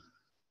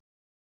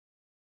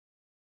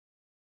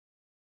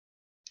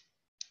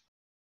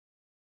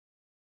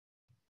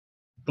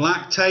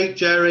 Black tape,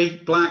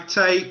 Jerry. Black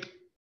tape.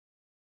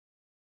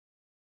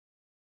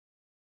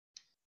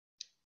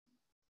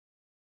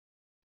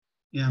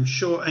 Yeah, I'm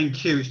sure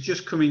NQ. It's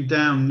just coming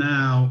down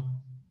now.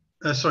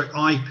 Sorry,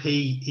 IP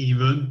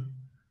even.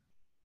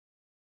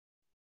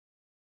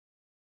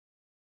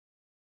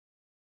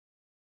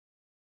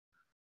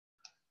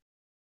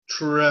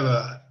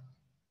 Trevor.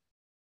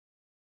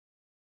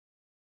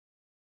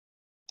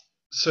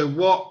 So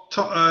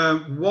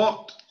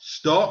what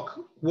stock,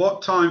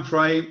 what time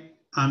frame,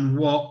 and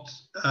what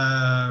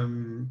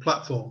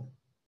platform?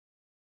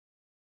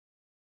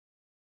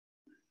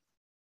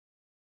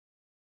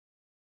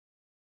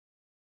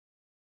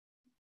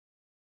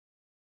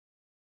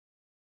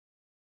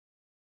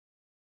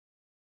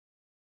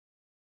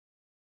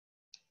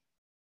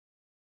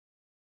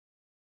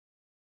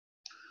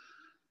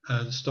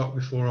 The stock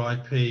before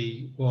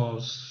IP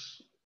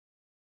was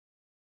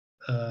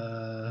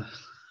what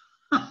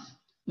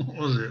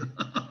was it?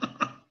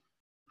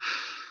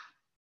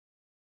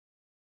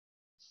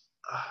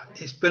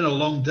 It's been a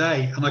long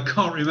day and I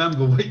can't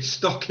remember which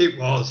stock it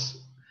was.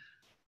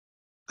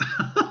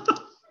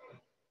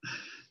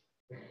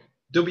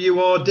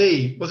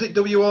 WRD, was it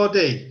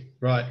WRD?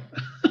 Right.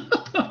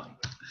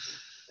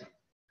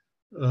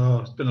 Oh,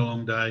 it's been a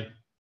long day.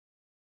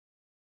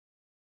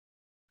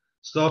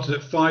 Started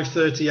at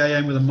 5:30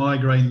 a.m. with a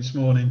migraine this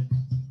morning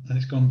and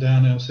it's gone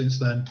downhill since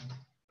then.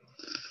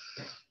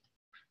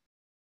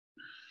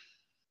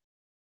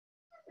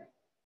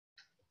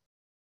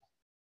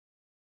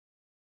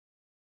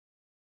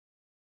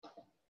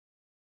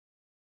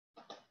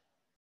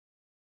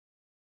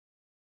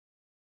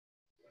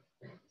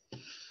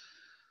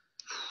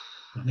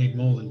 I need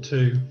more than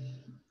 2.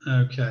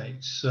 Okay,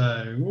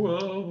 so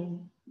whoa,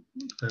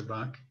 go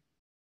back.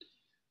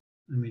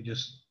 Let me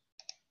just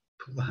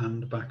put the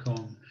hand back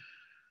on.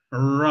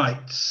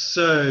 Right,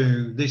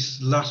 so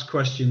this last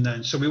question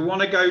then. So we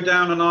want to go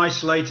down and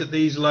isolate at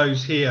these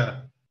lows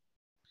here,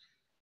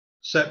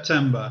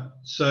 September.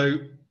 So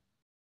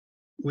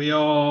we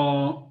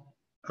are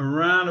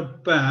around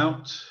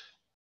about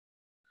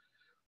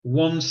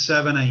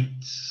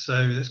 178. So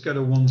let's go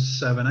to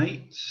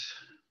 178.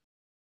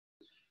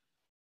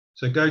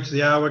 So go to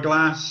the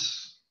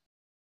hourglass,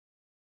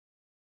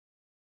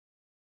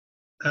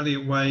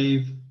 Elliott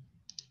wave.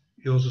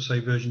 Yours will say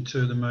version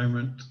 2 at the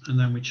moment, and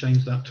then we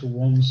change that to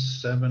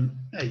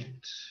 178.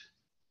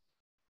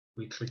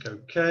 We click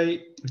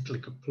OK, we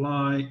click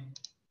apply,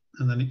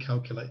 and then it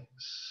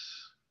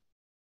calculates.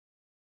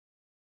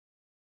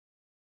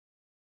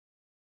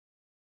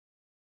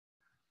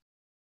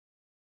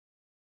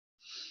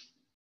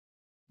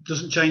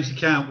 Doesn't change the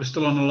count, we're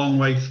still on a long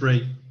wave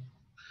 3.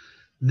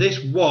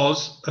 This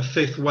was a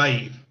 5th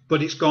wave,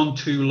 but it's gone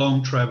too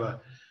long, Trevor.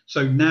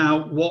 So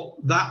now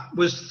that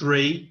was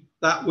 3,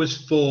 that was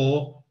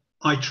 4,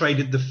 I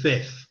traded the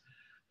 5th.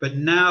 But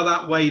now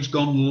that wave's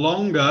gone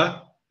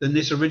longer than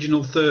this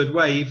original 3rd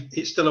wave,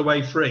 it's still a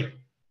wave 3.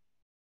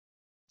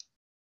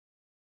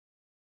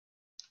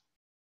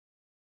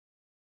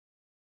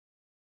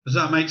 Does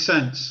that make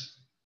sense,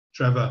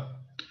 Trevor?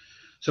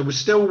 So we're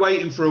still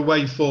waiting for a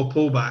wave 4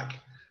 pullback.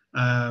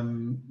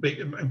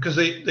 Because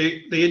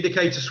the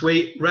indicator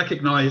suite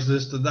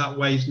recognizes that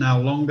wave's now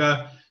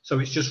longer, so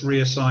it's just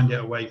reassigned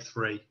it a wave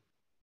 3.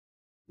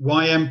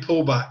 YM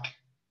pullback.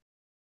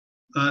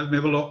 Let me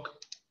have a look,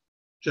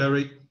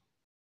 Jerry.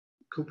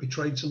 Could we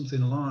trade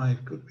something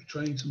live? Could we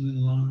trade something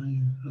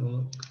live? Have a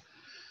look.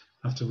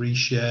 I have to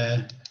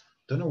reshare.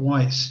 Don't know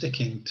why it's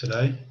sticking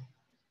today.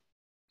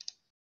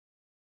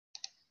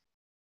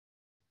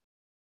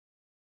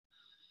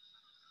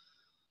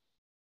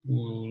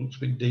 Whoa, looks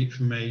a bit deep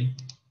for me.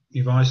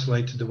 You've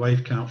isolated the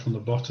wave count from the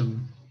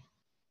bottom.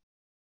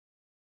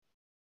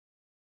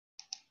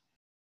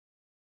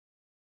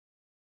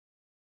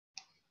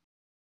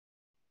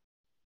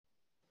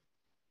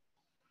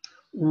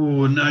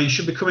 Oh no, you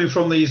should be coming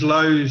from these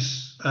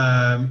lows.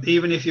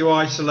 Even if you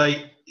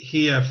isolate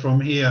here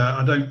from here,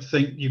 I don't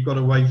think you've got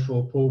a wave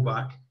 4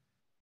 pullback.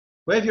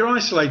 Where have you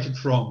isolated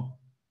from?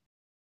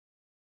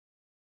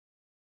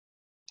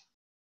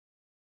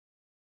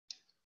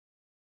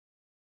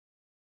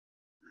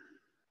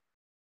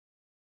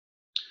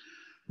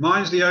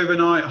 Mine's the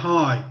overnight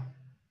high.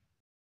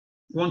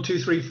 1, 2,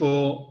 3,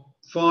 4,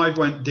 5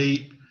 went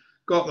deep,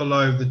 got the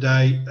low of the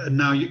day, and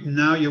now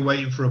you're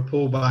waiting for a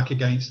pullback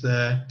against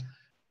there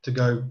to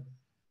go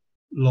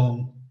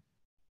long.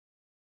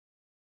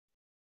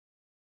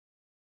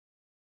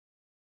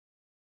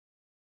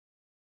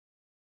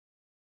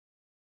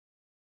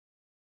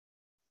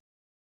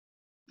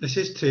 This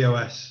is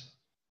TOS.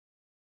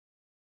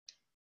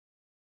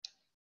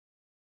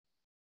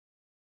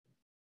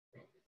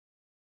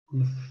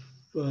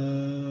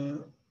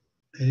 It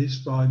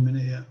is 5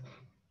 minute, yeah.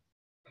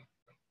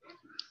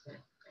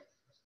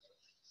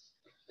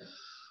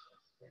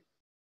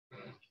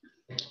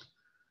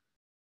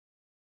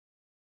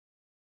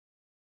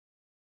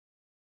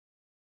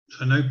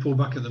 So no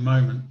pullback at the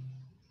moment.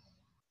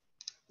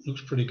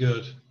 Looks pretty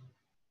good.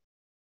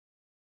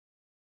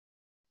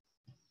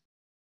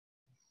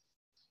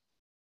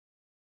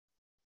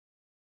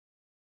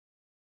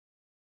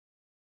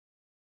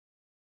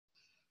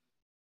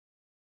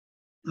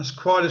 That's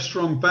quite a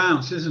strong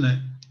bounce, isn't it?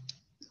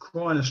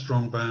 Quite a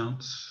strong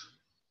bounce.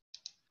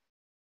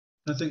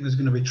 I think there's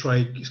going to be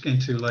trade. It's getting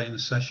too late in the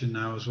session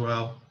now as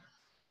well.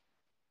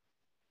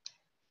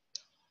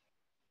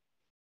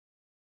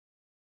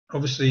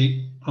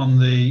 Obviously, on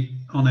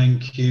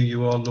NQ,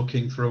 you are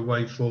looking for a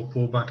wave 4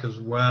 pullback as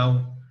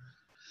well.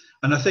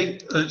 And I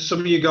think some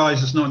of you guys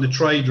that's not in the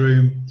trade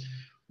room,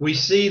 we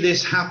see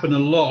this happen a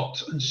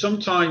lot. And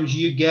sometimes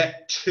you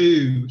get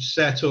two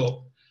set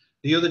up.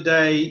 The other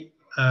day,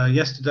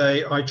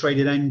 yesterday, I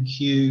traded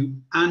NQ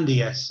and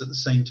ES at the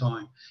same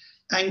time.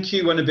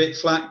 NQ went a bit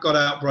flat, got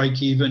out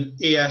break even.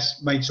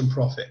 ES made some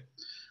profit.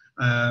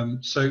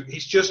 So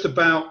it's just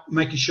about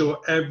making sure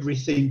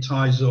everything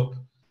ties up.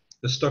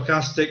 The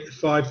stochastic, the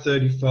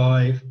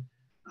 535,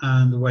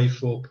 and the wave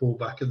 4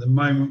 pullback. At the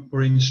moment,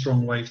 we're in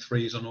strong wave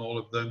 3s on all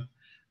of them,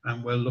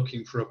 and we're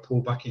looking for a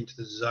pullback into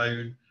the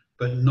zone,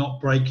 but not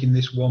breaking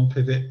this one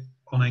pivot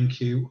on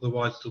NQ,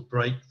 otherwise it'll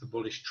break the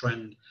bullish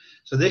trend.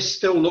 So this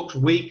still looks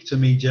weak to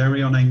me,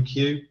 Jerry, on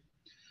NQ.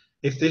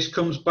 If this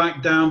comes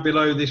back down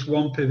below this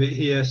one pivot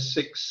here,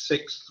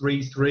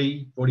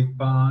 6633,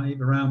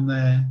 45, around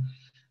there,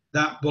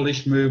 that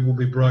bullish move will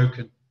be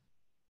broken.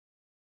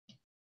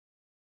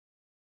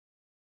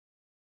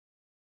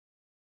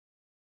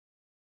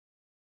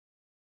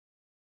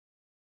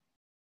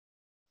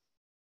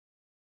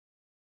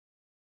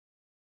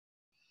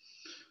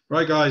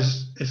 Right,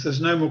 guys, if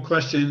there's no more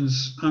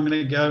questions, I'm going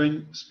to get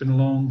going. It's been a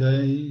long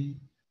day.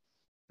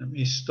 Let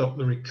me stop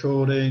the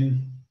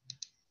recording.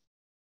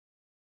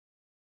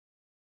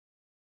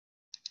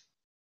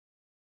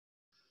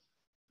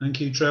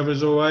 Thank you, Trevor,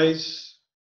 as always.